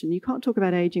fascination. You can't talk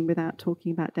about aging without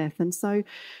talking about death. And so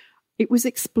it was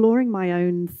exploring my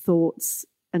own thoughts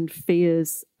and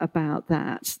fears about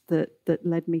that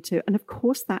led me to, and of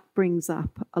course that brings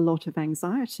up a lot of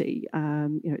anxiety.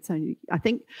 It's only, I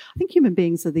think human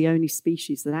beings are the only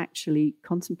species that actually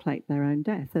contemplate their own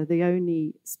death. They're the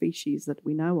only species that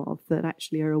we know of that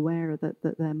actually are aware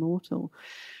that they're mortal.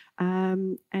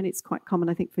 And it's quite common,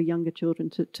 I think, for younger children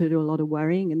to do a lot of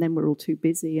worrying, and then we're all too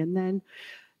busy. And then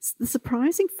the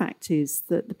surprising fact is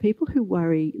that the people who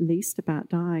worry least about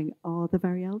dying are the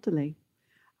very elderly.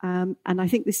 And I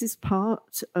think this is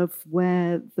part of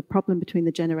where the problem between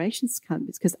the generations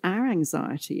comes, because our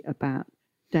anxiety about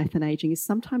death and aging is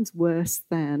sometimes worse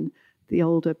than the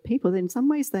older people. In some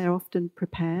ways, they're often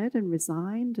prepared and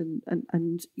resigned and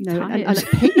at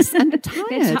peace and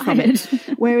tired from it.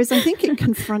 Whereas I think it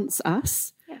confronts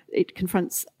us. Yeah. It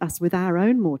confronts us with our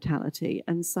own mortality.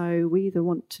 And so we either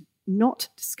want to not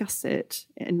discuss it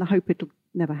in the hope it'll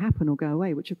never happen or go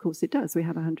away, which of course it does. We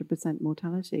have 100%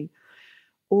 mortality.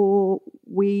 Or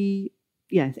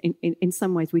in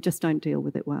some ways, we just don't deal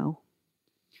with it well.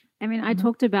 I mean, I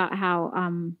talked about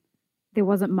how there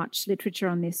wasn't much literature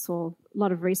on this or a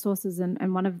lot of resources.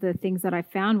 And one of the things that I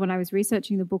found when I was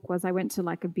researching the book was I went to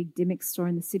like a big Dymocks store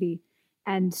in the city.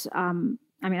 And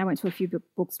I went to a few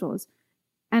bookstores.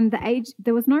 And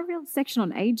there was no real section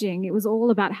on aging. It was all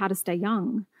about how to stay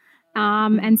young.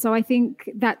 And so I think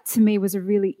that to me was a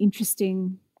really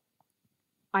interesting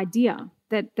idea.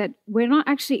 That we're not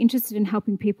actually interested in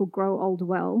helping people grow old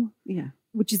well,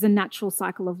 which is a natural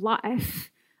cycle of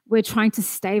life. We're trying to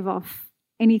stave off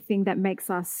anything that makes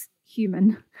us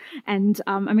human. And,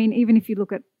 even if you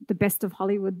look at the best of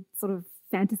Hollywood sort of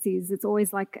fantasies, it's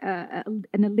always like an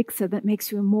elixir that makes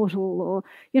you immortal or,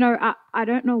 I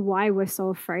don't know why we're so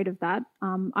afraid of that.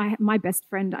 My best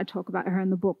friend, I talk about her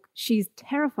in the book, she's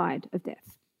terrified of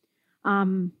death.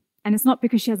 And it's not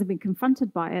because she hasn't been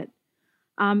confronted by it.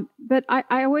 But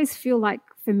I always feel like,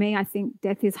 for me, I think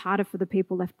death is harder for the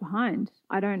people left behind.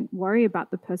 I don't worry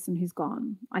about the person who's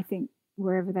gone. I think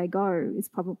wherever they go is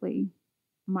probably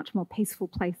a much more peaceful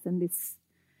place than this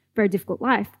very difficult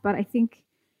life. But I think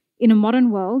in a modern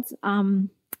world,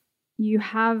 you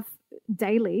have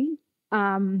daily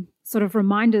sort of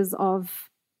reminders of,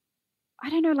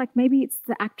 I don't know, like maybe it's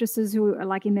the actresses who are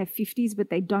like in their 50s, but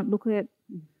they don't look it.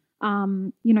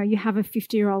 You have a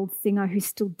 50-year-old singer who's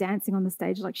still dancing on the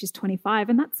stage like she's 25,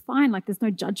 and that's fine. Like there's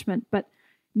no judgment, but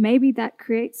maybe that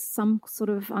creates some sort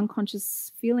of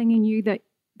unconscious feeling in you that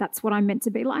that's what I'm meant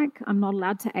to be like. I'm not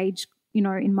allowed to age,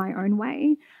 in my own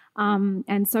way.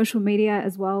 And social media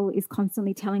as well is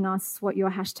constantly telling us what your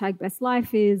hashtag best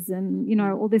life is and,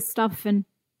 all this stuff. And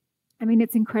I mean,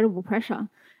 it's incredible pressure.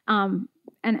 And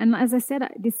as I said,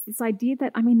 this idea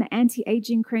that, the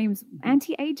anti-aging creams,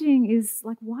 anti-aging is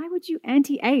like, why would you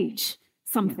anti-age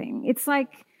something? It's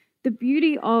like the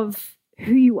beauty of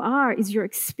who you are is your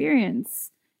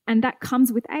experience, and that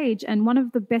comes with age. And one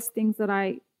of the best things that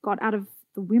I got out of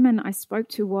the women I spoke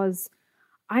to was,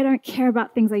 I don't care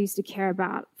about things I used to care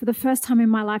about. For the first time in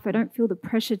my life, I don't feel the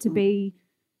pressure to be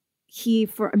here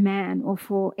for a man or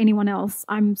for anyone else.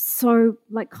 I'm so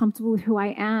comfortable with who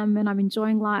I am, and I'm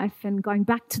enjoying life and going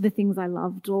back to the things I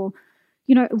loved. Or,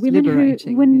 women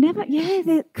who were never,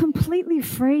 they're completely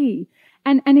free.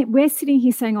 And we're sitting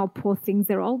here saying, oh, poor things,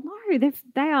 they're old.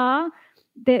 No,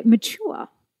 they're mature.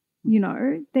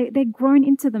 They're grown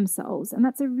into themselves, and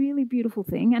that's a really beautiful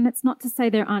thing. And it's not to say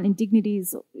there aren't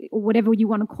indignities or whatever you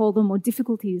want to call them or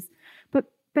difficulties,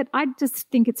 but I just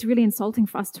think it's really insulting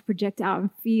for us to project our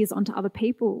fears onto other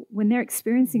people when they're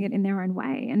experiencing it in their own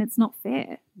way, and it's not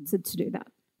fair to do that.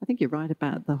 I think you're right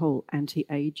about the whole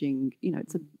anti-aging.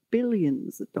 It's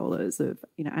billions of dollars of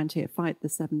fight the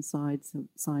 7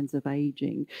 signs of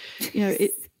aging.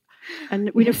 And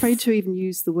we're afraid to even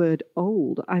use the word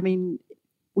old. I mean,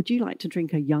 would you like to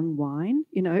drink a young wine?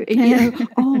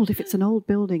 Old, if it's an old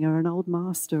building or an old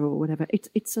master or whatever,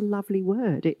 it's a lovely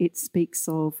word. It speaks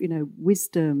of,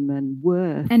 wisdom and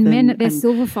worth. And men, they're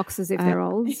silver foxes if they're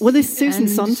old. Well, Susan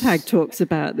Sontag talks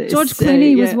about this. George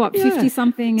Clooney was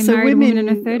 50-something and married women in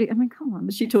her 30s. I mean, come on.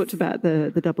 She talked about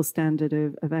the double standard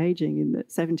of aging in the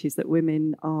 70s, that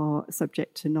women are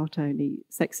subject to not only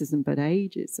sexism but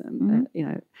ageism,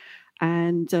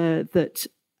 and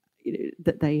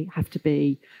that they have to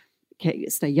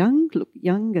stay young, look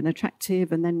young and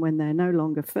attractive, and then when they're no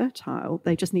longer fertile,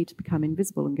 they just need to become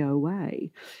invisible and go away.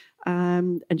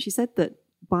 And she said that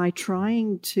by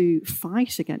trying to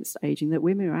fight against aging, that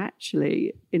women are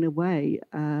actually, in a way,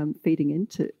 feeding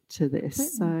into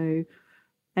this. So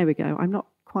there we go. I'm not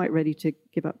quite ready to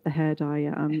give up the head.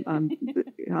 I'm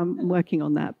working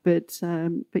on that. But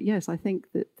yes, I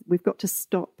think that we've got to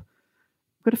stop.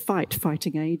 We've got to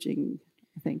fighting aging,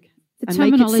 I think. And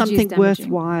make it something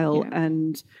worthwhile,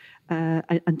 and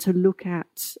to look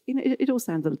at, it all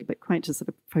sounds a little bit quaint to sort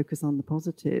of focus on the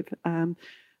positive.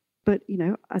 But,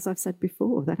 as I've said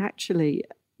before, that actually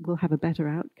will have a better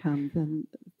outcome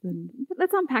than...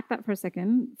 Let's unpack that for a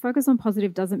second. Focus on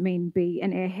positive doesn't mean be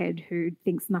an airhead who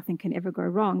thinks nothing can ever go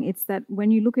wrong. It's that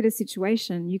when you look at a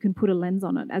situation, you can put a lens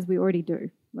on it, as we already do.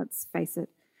 Let's face it.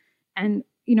 And,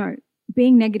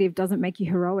 being negative doesn't make you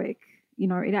heroic.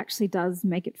 It actually does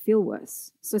make it feel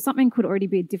worse. So something could already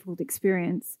be a difficult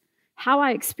experience. How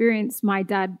I experienced my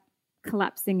dad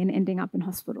collapsing and ending up in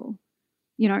hospital,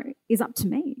 is up to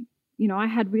me. I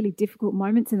had really difficult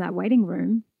moments in that waiting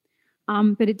room,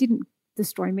 but it didn't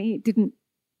destroy me.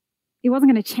 It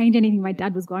wasn't going to change anything my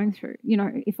dad was going through.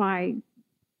 If I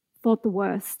thought the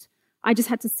worst, I just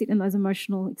had to sit in those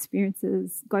emotional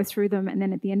experiences, go through them, and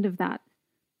then at the end of that,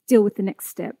 deal with the next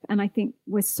step. And I think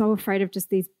we're so afraid of just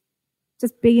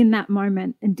be in that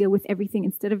moment and deal with everything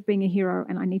instead of being a hero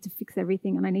and I need to fix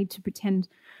everything and I need to pretend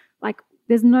like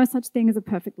there's no such thing as a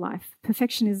perfect life.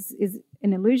 Perfection is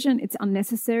an illusion. It's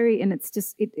unnecessary, and it's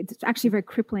just it's actually very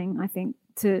crippling, I think,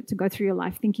 to go through your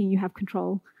life thinking you have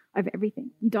control over everything.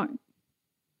 You don't.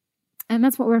 And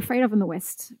that's what we're afraid of in the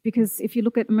West, because if you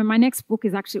look at my next book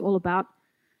is actually all about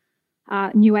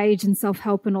New Age and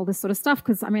self-help and all this sort of stuff,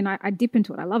 because, I dip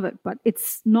into it. I love it, but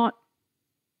it's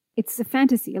a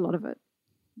fantasy, a lot of it.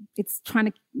 It's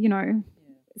trying to,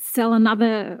 sell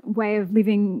another way of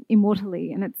living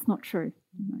immortally, and it's not true.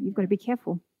 You've got to be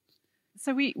careful.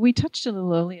 So we touched a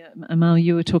little earlier, Amal,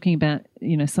 you were talking about,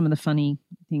 some of the funny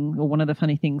thing, or one of the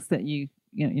funny things that you're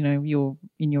in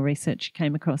your research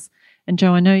came across. And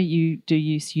Jo, I know you do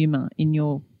use humour in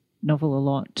your novel a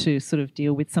lot to sort of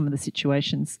deal with some of the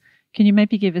situations. Can you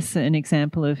maybe give us an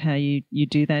example of how you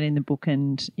do that in the book,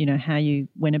 and, how you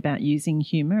went about using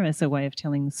humour as a way of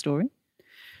telling the story?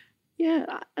 Yeah,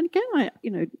 and again,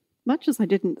 much as I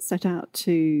didn't set out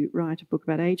to write a book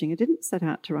about ageing, I didn't set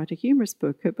out to write a humorous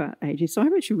book about ageing. So I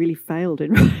actually really failed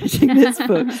in writing this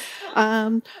book.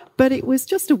 But it was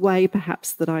just a way,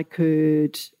 perhaps, that I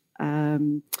could,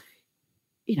 I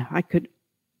could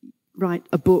write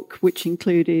a book which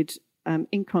included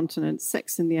incontinence,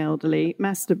 sex in the elderly,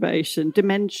 masturbation,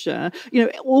 dementia,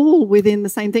 all within the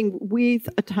same thing with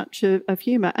a touch of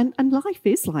humour. And life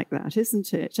is like that,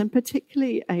 isn't it? And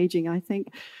particularly ageing, I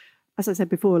think, as I said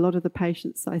before, a lot of the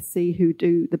patients I see who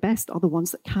do the best are the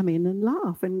ones that come in and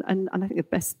laugh. And I think the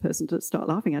best person to start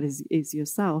laughing at is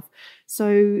yourself.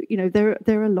 So,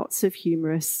 there are lots of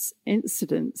humorous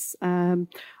incidents.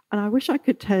 And I wish I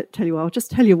could tell you. I'll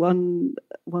just tell you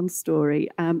one story,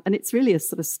 and it's really a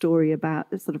sort of story about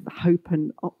sort of hope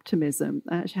and optimism.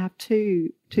 I actually have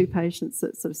two patients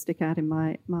that sort of stick out in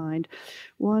my mind.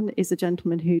 One is a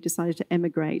gentleman who decided to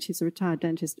emigrate. He's a retired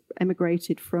dentist,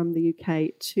 emigrated from the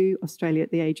UK to Australia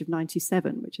at the age of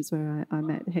 97, which is where I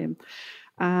met him.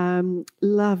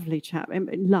 Lovely chap,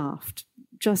 laughed.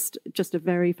 Just a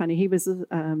very funny. He was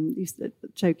used to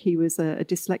joke he was a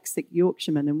dyslexic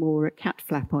Yorkshireman and wore a cat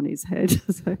flap on his head.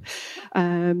 So,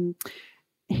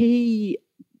 he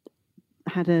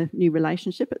had a new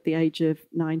relationship at the age of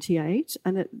 98,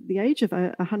 and at the age of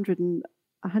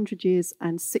 100 years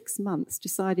and 6 months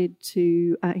decided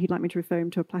to, he'd like me to refer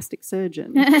him to a plastic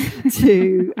surgeon,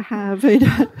 to have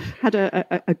had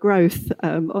a growth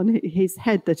on his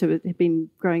head that had been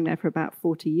growing there for about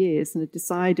 40 years and had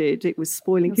decided it was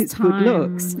spoiling his good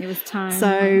looks. It was time.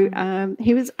 So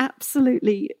he was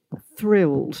absolutely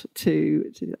thrilled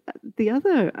to the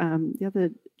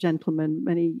other gentleman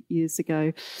many years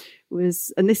ago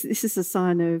was, and this is a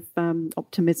sign of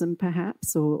optimism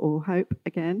perhaps, or hope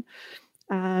again,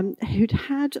 who'd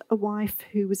had a wife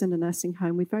who was in a nursing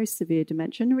home with very severe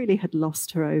dementia and really had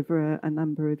lost her over a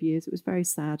number of years. It was very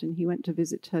sad, and he went to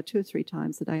visit her 2 or 3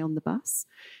 times a day on the bus.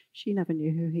 She never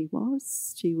knew who he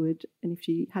was. She would, and if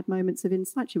she had moments of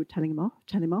insight, she would tell him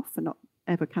off for not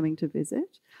ever coming to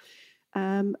visit.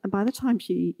 And by the time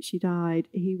she died,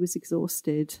 he was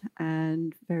exhausted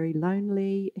and very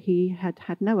lonely. He had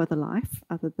had no other life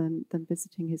other than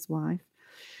visiting his wife,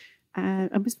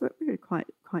 and was really quite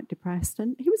depressed.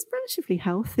 And he was a relatively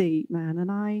healthy man, and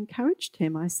I encouraged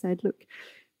him. I said, look,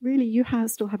 really, you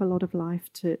still have a lot of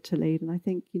life to lead, and I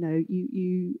think,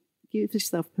 you give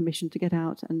yourself permission to get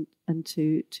out and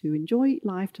to enjoy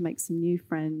life, to make some new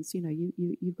friends.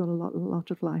 You've got a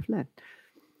lot of life left.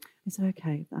 I said,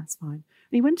 okay, that's fine. And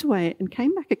he went away and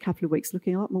came back a couple of weeks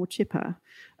looking a lot more chipper,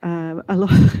 a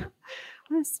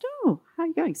I said, "Oh, how are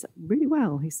you going?" He said, "Really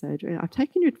well." He said, "I've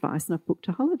taken your advice and I've booked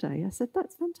a holiday." I said,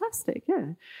 "That's fantastic,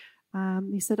 yeah."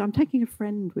 He said, "I'm taking a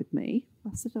friend with me."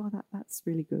 I said, "Oh, that's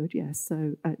really good, yes."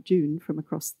 So June from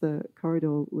across the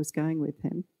corridor was going with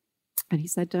him. And he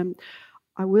said,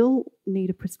 "I will need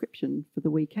a prescription for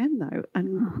the weekend, though."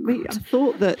 And I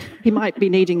thought that he might be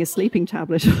needing a sleeping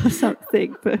tablet or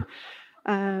something, but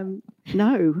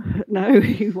no,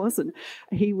 he wasn't.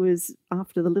 He was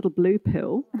after the little blue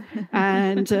pill.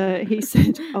 And he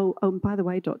said, oh, by the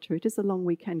way, doctor, it is a long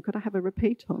weekend. Could I have a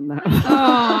repeat on that?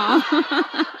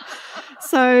 Oh.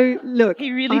 So, look.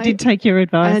 He really did take your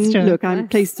advice, and Jo. look, I'm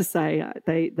pleased to say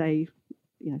they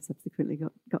subsequently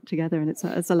got together, and it's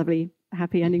a lovely,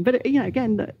 happy ending. But,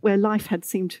 again, where life had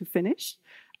seemed to finish,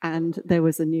 and there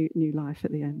was a new life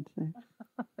at the end. So.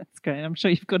 That's great. I'm sure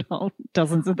you've got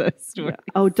dozens of those stories.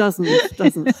 Yeah. Oh,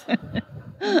 dozens.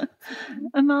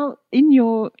 Amal, in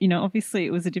your, obviously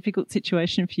it was a difficult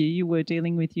situation for you. You were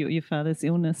dealing with your father's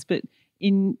illness, but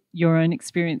in your own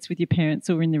experience with your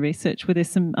parents or in the research, were there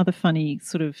some other funny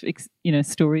sort of,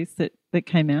 stories that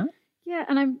came out? Yeah,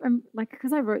 and I'm like,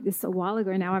 because I wrote this a while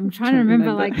ago now, I'm trying to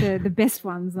remember like the best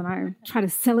ones, and I try to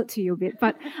sell it to you a bit.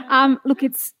 But look,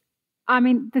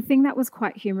 the thing that was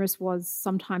quite humorous was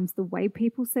sometimes the way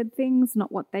people said things, not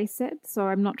what they said. So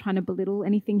I'm not trying to belittle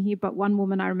anything here, but one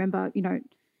woman I remember,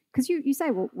 because you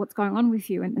say, well, what's going on with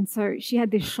you? And so she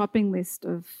had this shopping list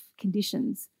of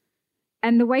conditions.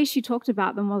 And the way she talked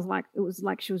about them was like, it was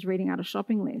like she was reading out a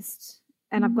shopping list.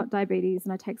 And I've got diabetes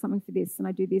and I take something for this and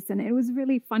I do this. And it was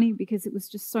really funny because it was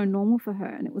just so normal for her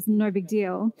and it was no big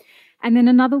deal. And then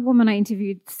another woman I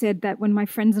interviewed said that when my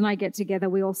friends and I get together,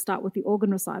 we all start with the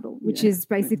organ recital, which is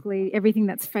basically everything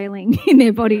that's failing in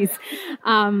their bodies.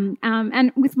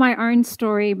 And with my own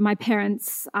story, my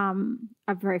parents are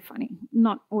very funny,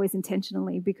 not always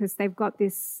intentionally, because they've got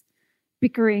this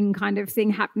bickering kind of thing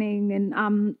happening.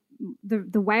 And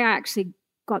the way I actually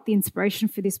got the inspiration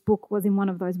for this book was in one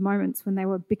of those moments when they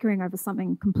were bickering over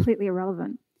something completely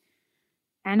irrelevant.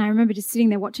 And I remember just sitting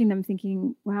there watching them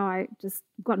thinking, wow, I just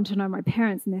gotten to know my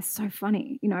parents and they're so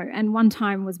funny, And one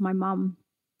time was my mum.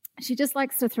 She just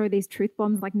likes to throw these truth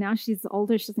bombs. Like now she's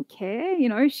older, she doesn't care,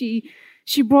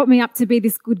 She brought me up to be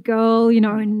this good girl,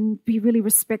 and be really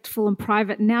respectful and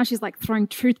private. And now she's like throwing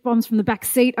truth bombs from the back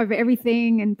seat over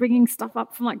everything and bringing stuff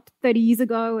up from like 30 years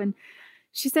ago. And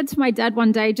she said to my dad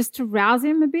one day, just to rouse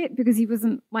him a bit because he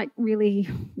wasn't like really,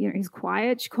 he's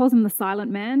quiet. She calls him the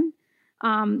silent man.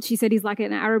 She said he's like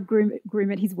an Arab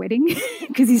groom at his wedding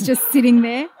because he's just sitting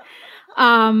there.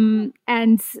 And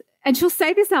she'll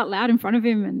say this out loud in front of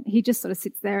him and he just sort of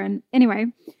sits there. And anyway,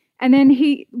 and then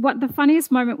what the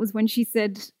funniest moment was when she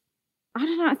said, I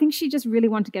don't know, I think she just really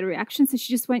wanted to get a reaction. So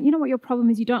she just went, you know what your problem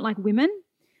is? You don't like women.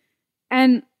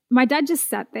 And my dad just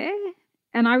sat there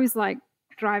and I was like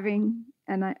driving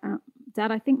and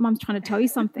Dad, I think Mum's trying to tell you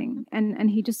something. And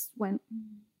he just went,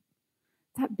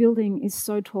 that building is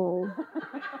so tall.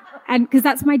 And because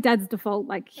that's my dad's default.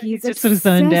 Like he's just sort of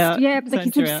zoned out. Yeah,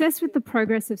 like he's obsessed with the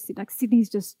progress of Sydney. Like Sydney's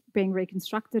just being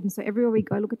reconstructed. And so everywhere we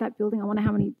go, look at that building. I wonder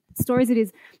how many stories it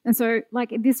is. And so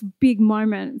like this big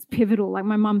moment, it's pivotal. Like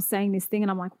my mum's saying this thing and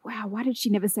I'm like, wow, why did she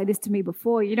never say this to me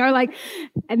before? And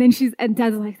then and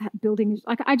Dad's like, that building is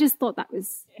like, I just thought that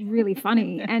was really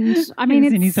funny. And I mean,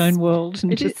 it's in his own world.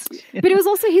 And but it was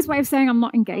also his way of saying, I'm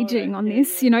not engaging on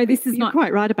this. This is You're not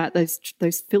quite right about those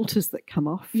filters that come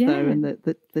off though, and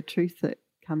the truth that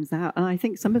comes out. And I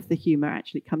think some of the humour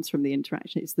actually comes from the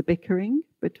interaction. It's the bickering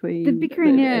between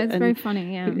it's very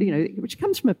funny, which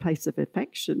comes from a place of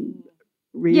affection,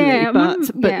 really.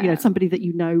 But somebody that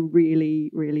you know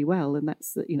really, really well, and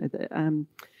that's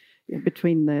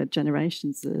between the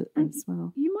generations as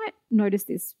well. You might notice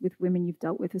this with women you've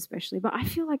dealt with, especially, but I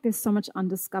feel like there's so much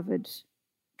undiscovered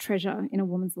treasure in a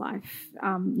woman's life.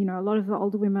 A lot of the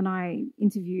older women I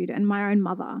interviewed and my own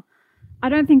mother, I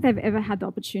don't think they've ever had the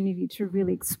opportunity to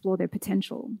really explore their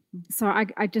potential. So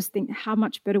I just think how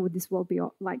much better would this world be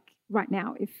like right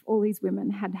now if all these women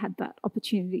had had that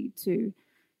opportunity to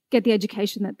get the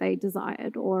education that they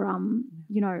desired or,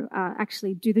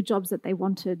 actually do the jobs that they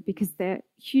wanted because they're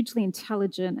hugely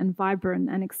intelligent and vibrant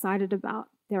and excited about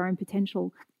their own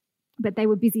potential. But they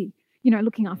were busy,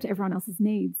 looking after everyone else's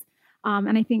needs.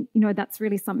 And I think, that's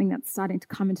really something that's starting to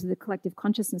come into the collective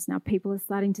consciousness now. People are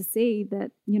starting to see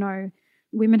that,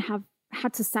 women have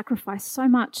had to sacrifice so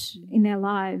much in their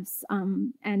lives.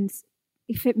 And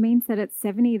if it means that at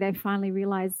 70 they finally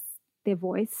realise their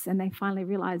voice and they finally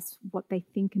realise what they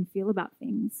think and feel about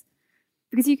things.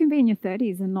 Because you can be in your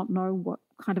 30s and not know what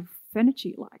kind of furniture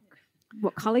you like.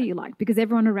 what colour you like, because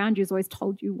everyone around you has always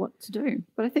told you what to do.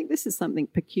 But I think this is something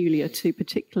peculiar to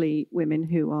particularly women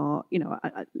who are,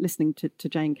 listening to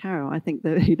Jane Carroll. I think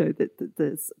that,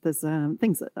 that there's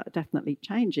things that are definitely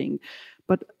changing.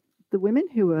 But the women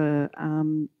who are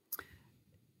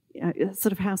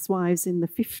sort of housewives in the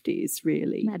 50s,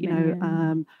 really,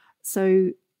 so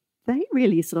they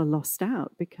really sort of lost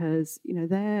out because,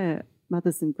 their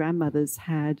mothers and grandmothers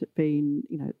had been,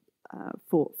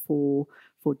 fought for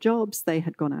jobs. They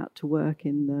had gone out to work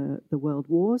in the world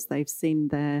wars. They've seen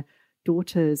their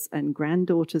daughters and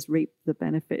granddaughters reap the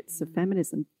benefits of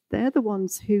feminism. They're the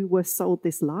ones who were sold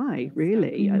this lie,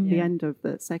 really, at the end of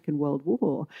the Second World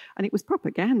War. And it was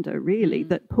propaganda, really,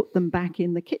 that put them back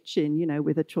in the kitchen,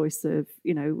 with a choice of,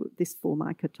 this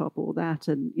Formica top or that,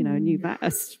 and,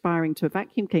 aspiring to a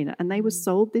vacuum cleaner. And they were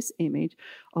sold this image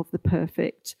of the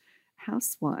perfect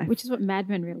housewife. Which is what Mad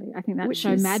Men really, I think that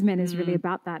show Mad Men is really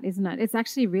about that, isn't it? It's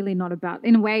actually really not about,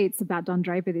 in a way it's about Don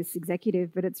Draper, this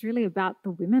executive, but it's really about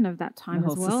the women of that time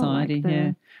as well.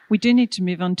 Society, We do need to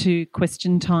move on to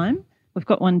question time. We've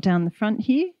got one down the front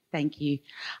here. Thank you.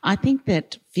 I think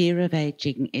that fear of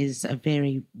ageing is a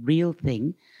very real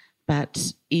thing,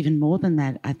 but even more than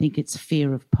that, I think it's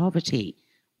fear of poverty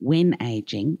when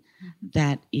ageing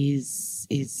that is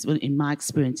in my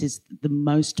experience, is the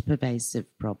most pervasive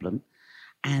problem.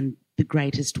 And the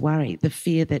greatest worry, the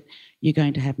fear that you're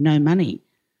going to have no money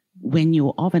when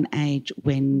you're of an age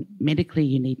when medically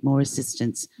you need more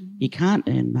assistance, you can't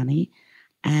earn money,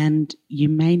 and you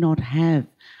may not have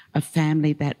a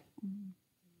family that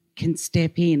can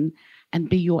step in and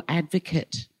be your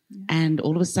advocate. And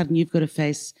all of a sudden you've got to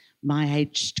face My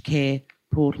Aged Care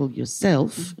portal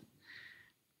yourself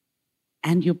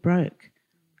and you're broke.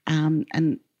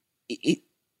 And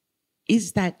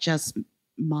is that just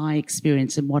my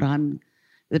experience and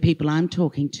the people I'm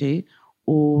talking to,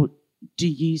 or do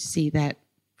you see that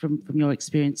from your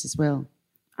experience as well?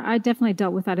 I definitely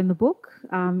dealt with that in the book.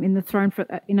 In A Throne for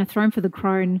the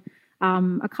Crone,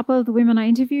 a couple of the women I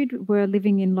interviewed were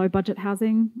living in low budget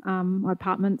housing or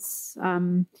apartments.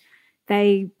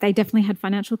 They definitely had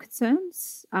financial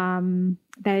concerns. Some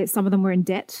of them were in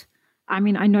debt. I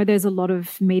mean, I know there's a lot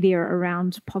of media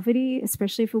around poverty,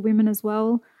 especially for women as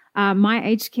well. My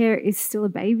aged care is still a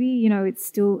baby.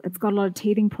 It's got a lot of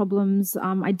teething problems.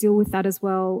 I deal with that as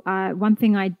well. One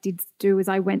thing I did do is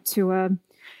I went to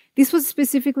this was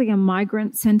specifically a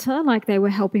migrant centre, like they were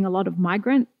helping a lot of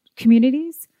migrant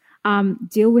communities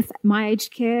deal with my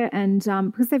aged care, and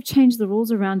because they've changed the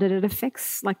rules around it, it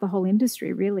affects like the whole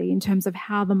industry really in terms of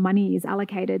how the money is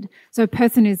allocated. So a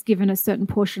person is given a certain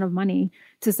portion of money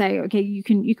to say, okay, you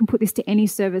can put this to any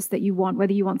service that you want,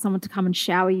 whether you want someone to come and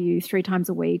shower you 3 times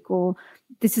a week, or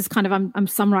this is kind of, I'm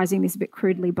summarising this a bit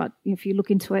crudely, but if you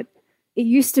look into it, it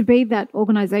used to be that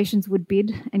organisations would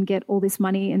bid and get all this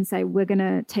money and say, we're going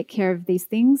to take care of these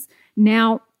things.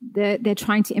 Now they're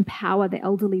trying to empower the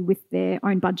elderly with their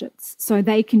own budgets so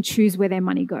they can choose where their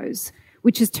money goes,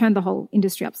 which has turned the whole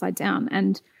industry upside down.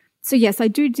 And so, yes, I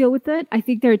do deal with it. I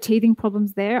think there are teething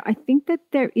problems there. I think that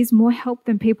there is more help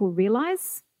than people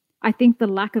realise. I think the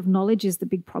lack of knowledge is the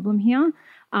big problem here.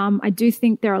 I do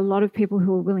think there are a lot of people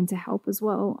who are willing to help as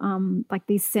well. Like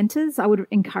these centres, I would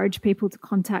encourage people to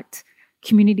contact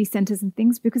community centres and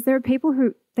things, because there are people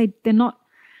who they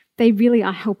really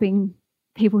are helping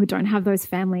people who don't have those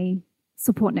family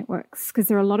support networks, because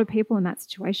there are a lot of people in that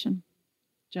situation.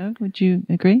 Jo, would you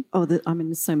agree?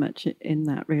 There's so much in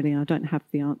that really. I don't have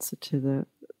the answer to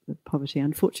the poverty.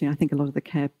 Unfortunately, I think a lot of the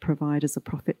care providers are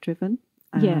profit driven.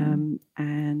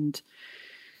 And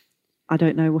I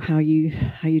don't know how you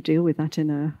deal with that in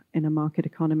a market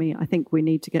economy. I think we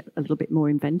need to get a little bit more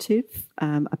inventive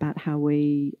about how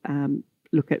we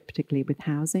look at, particularly with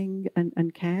housing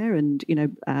and care, and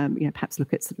perhaps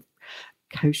look at sort of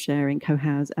co-sharing,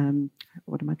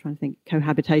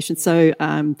 cohabitation. So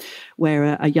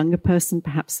where a younger person,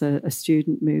 perhaps a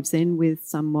student, moves in with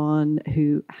someone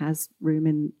who has room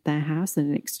in their house, and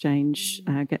in exchange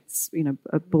gets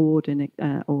a board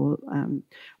or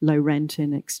low rent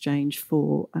in exchange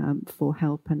for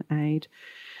help and aid.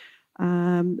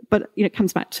 But it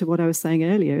comes back to what I was saying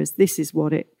earlier: is this is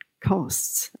what it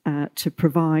costs to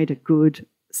provide a good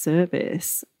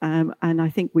service, and I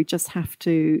think we just have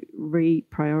to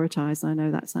reprioritise. I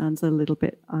know that sounds a little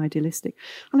bit idealistic,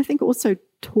 and I think also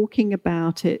talking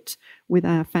about it with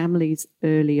our families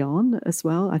early on as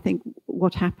well. I think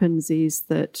what happens is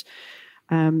that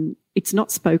it's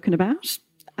not spoken about,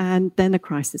 and then a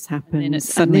crisis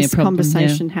happens, and this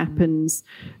conversation happens,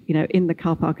 in the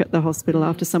car park at the hospital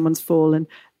after someone's fallen.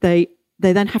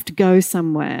 they then have to go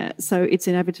somewhere. So it's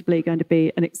inevitably going to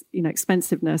be an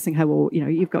expensive nursing home, or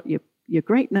you've got your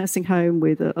great nursing home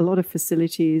with a lot of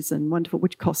facilities and wonderful,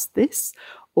 which costs this,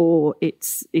 or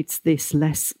it's this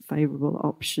less favourable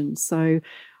option. So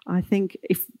I think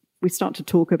if we start to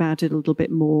talk about it a little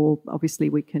bit more, obviously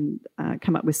we can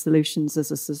come up with solutions as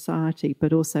a society,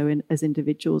 but also as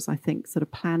individuals, I think sort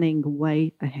of planning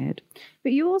way ahead.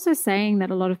 But you're also saying that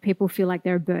a lot of people feel like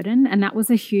they're a burden, and that was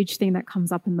a huge thing that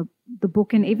comes up in the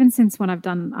book. And even since when I've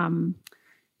done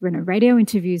radio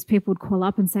interviews, people would call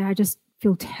up and say, I just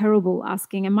feel terrible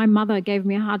asking. And my mother gave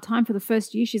me a hard time for the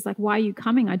first year. She's like, why are you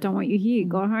coming? I don't want you here.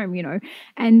 Go home,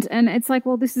 And it's like,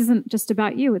 well, this isn't just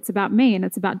about you. It's about me, and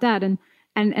it's about Dad.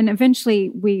 And eventually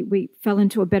we fell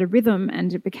into a better rhythm,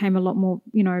 and it became a lot more,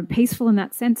 peaceful in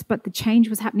that sense. But the change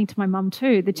was happening to my mum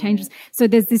too. The change was, so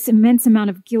there's this immense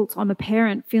amount of guilt on the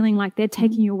parent feeling like they're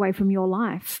taking you away from your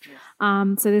life.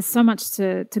 So there's so much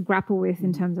to grapple with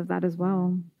in terms of that as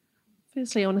well.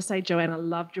 Firstly, I want to say, Joanne, I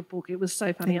loved your book. It was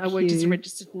so funny. I worked as a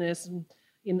registered nurse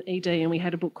in ED, and we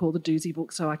had a book called The Doozy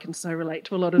Book, so I can so relate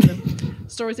to a lot of the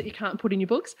stories that you can't put in your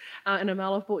books. And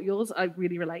Amal, I've bought yours. I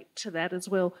really relate to that as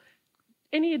well.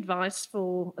 Any advice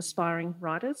for aspiring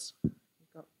writers?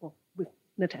 With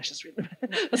Natasha's written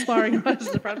aspiring writers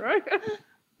in the front row.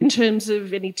 In terms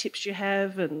of any tips you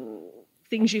have and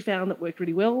things you found that worked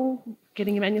really well,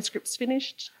 getting your manuscripts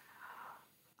finished?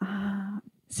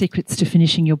 Secrets to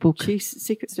finishing your book.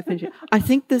 Secrets to finishing. I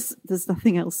think there's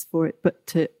nothing else for it but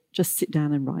to just sit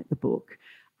down and write the book.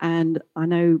 And I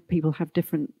know people have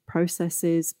different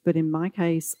processes, but in my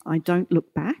case, I don't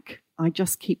look back. I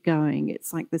just keep going.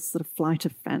 It's like this sort of flight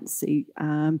of fancy.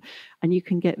 And you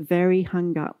can get very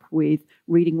hung up with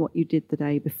reading what you did the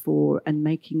day before and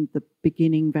making the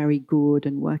beginning very good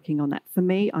and working on that. For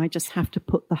me, I just have to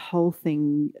put the whole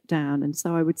thing down. And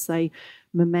so I would say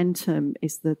momentum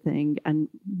is the thing. And,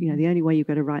 the only way you've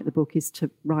got to write the book is to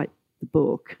write the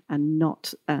book and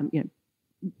not,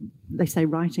 they say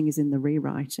writing is in the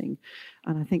rewriting,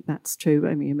 and I think that's true.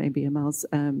 I mean, maybe Amal's,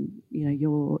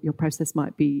 your process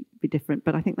might be different,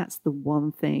 but I think that's the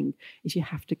one thing is you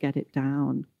have to get it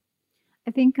down.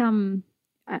 I think I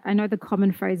know the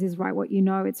common phrase is write what you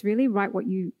know. It's really write what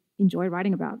you enjoy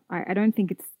writing about. I don't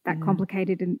think it's that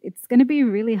complicated, and it's going to be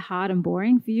really hard and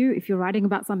boring for you if you're writing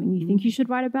about something you think you should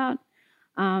write about.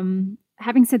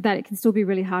 Having said that, it can still be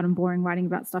really hard and boring writing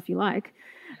about stuff you like.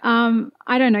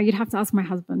 I don't know. You'd have to ask my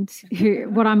husband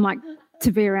what I'm like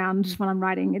to be around when I'm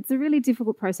writing. It's a really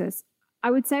difficult process. I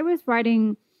would say with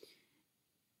writing,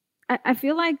 I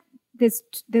feel like there's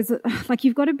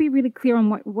you've got to be really clear on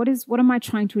what am I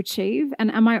trying to achieve,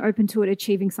 and am I open to it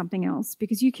achieving something else?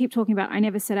 Because you keep talking about I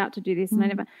never set out to do this,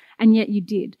 and yet you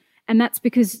did. And that's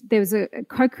because there was a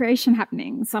co-creation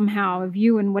happening somehow of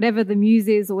you, and whatever the muse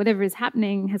is or whatever is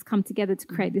happening has come together to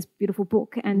create this beautiful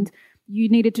book, and you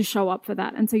needed to show up for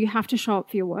that. And so you have to show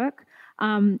up for your work.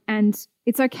 And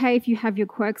it's okay if you have your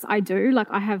quirks. I do.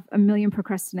 I have a million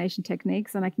procrastination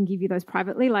techniques, and I can give you those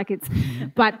privately.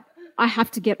 But I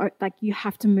have to you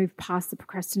have to move past the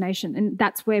procrastination. And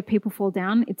that's where people fall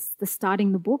down. It's the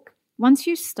starting the book. Once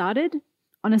you started,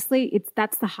 honestly,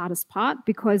 that's the hardest part,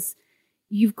 because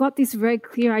you've got this very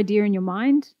clear idea in your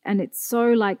mind, and it's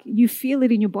so you feel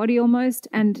it in your body almost,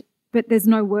 but there's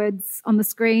no words on the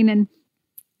screen, and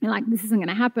you're like, this isn't going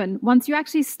to happen. Once you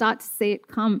actually start to see it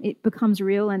come, it becomes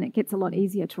real, and it gets a lot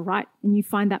easier to write, and you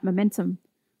find that momentum,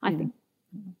 I think.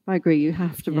 I agree. You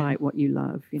have to write what you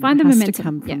love. Find the momentum. To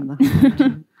come from the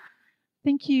heart.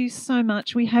 Thank you so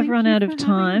much. We have run out of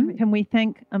time. Can we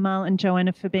thank Amal and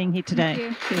Joanna for being here today?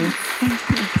 Thank you. Thank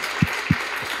you.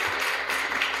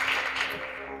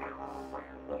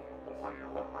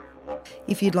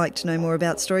 If you'd like to know more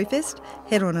about Storyfest,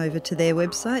 head on over to their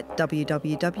website,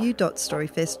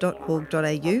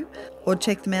 www.storyfest.org.au, or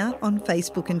check them out on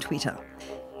Facebook and Twitter.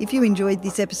 If you enjoyed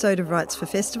this episode of Rights for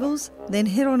Festivals, then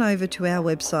head on over to our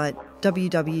website,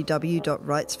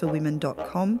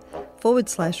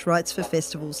 www.rightsforwomen.com/Rights for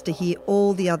Festivals, to hear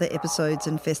all the other episodes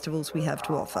and festivals we have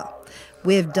to offer.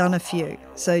 We've done a few,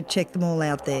 so check them all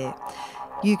out there.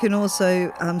 You can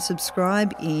also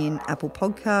subscribe in Apple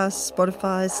Podcasts,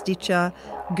 Spotify, Stitcher,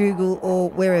 Google,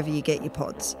 or wherever you get your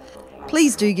pods.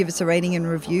 Please do give us a rating and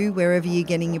review wherever you're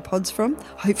getting your pods from,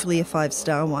 hopefully a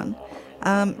 5-star one,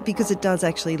 because it does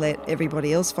actually let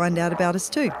everybody else find out about us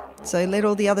too. So let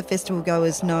all the other festival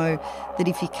goers know that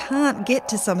if you can't get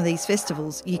to some of these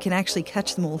festivals, you can actually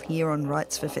catch them all here on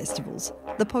Rights for Festivals,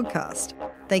 the podcast.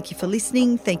 Thank you for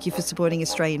listening. Thank you for supporting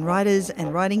Australian writers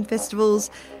and writing festivals.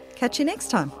 Catch you next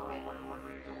time.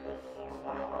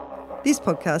 This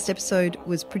podcast episode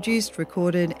was produced,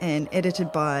 recorded and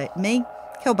edited by me,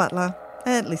 Kel Butler,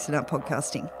 at Listen Up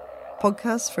Podcasting.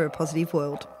 Podcasts for a positive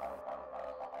world.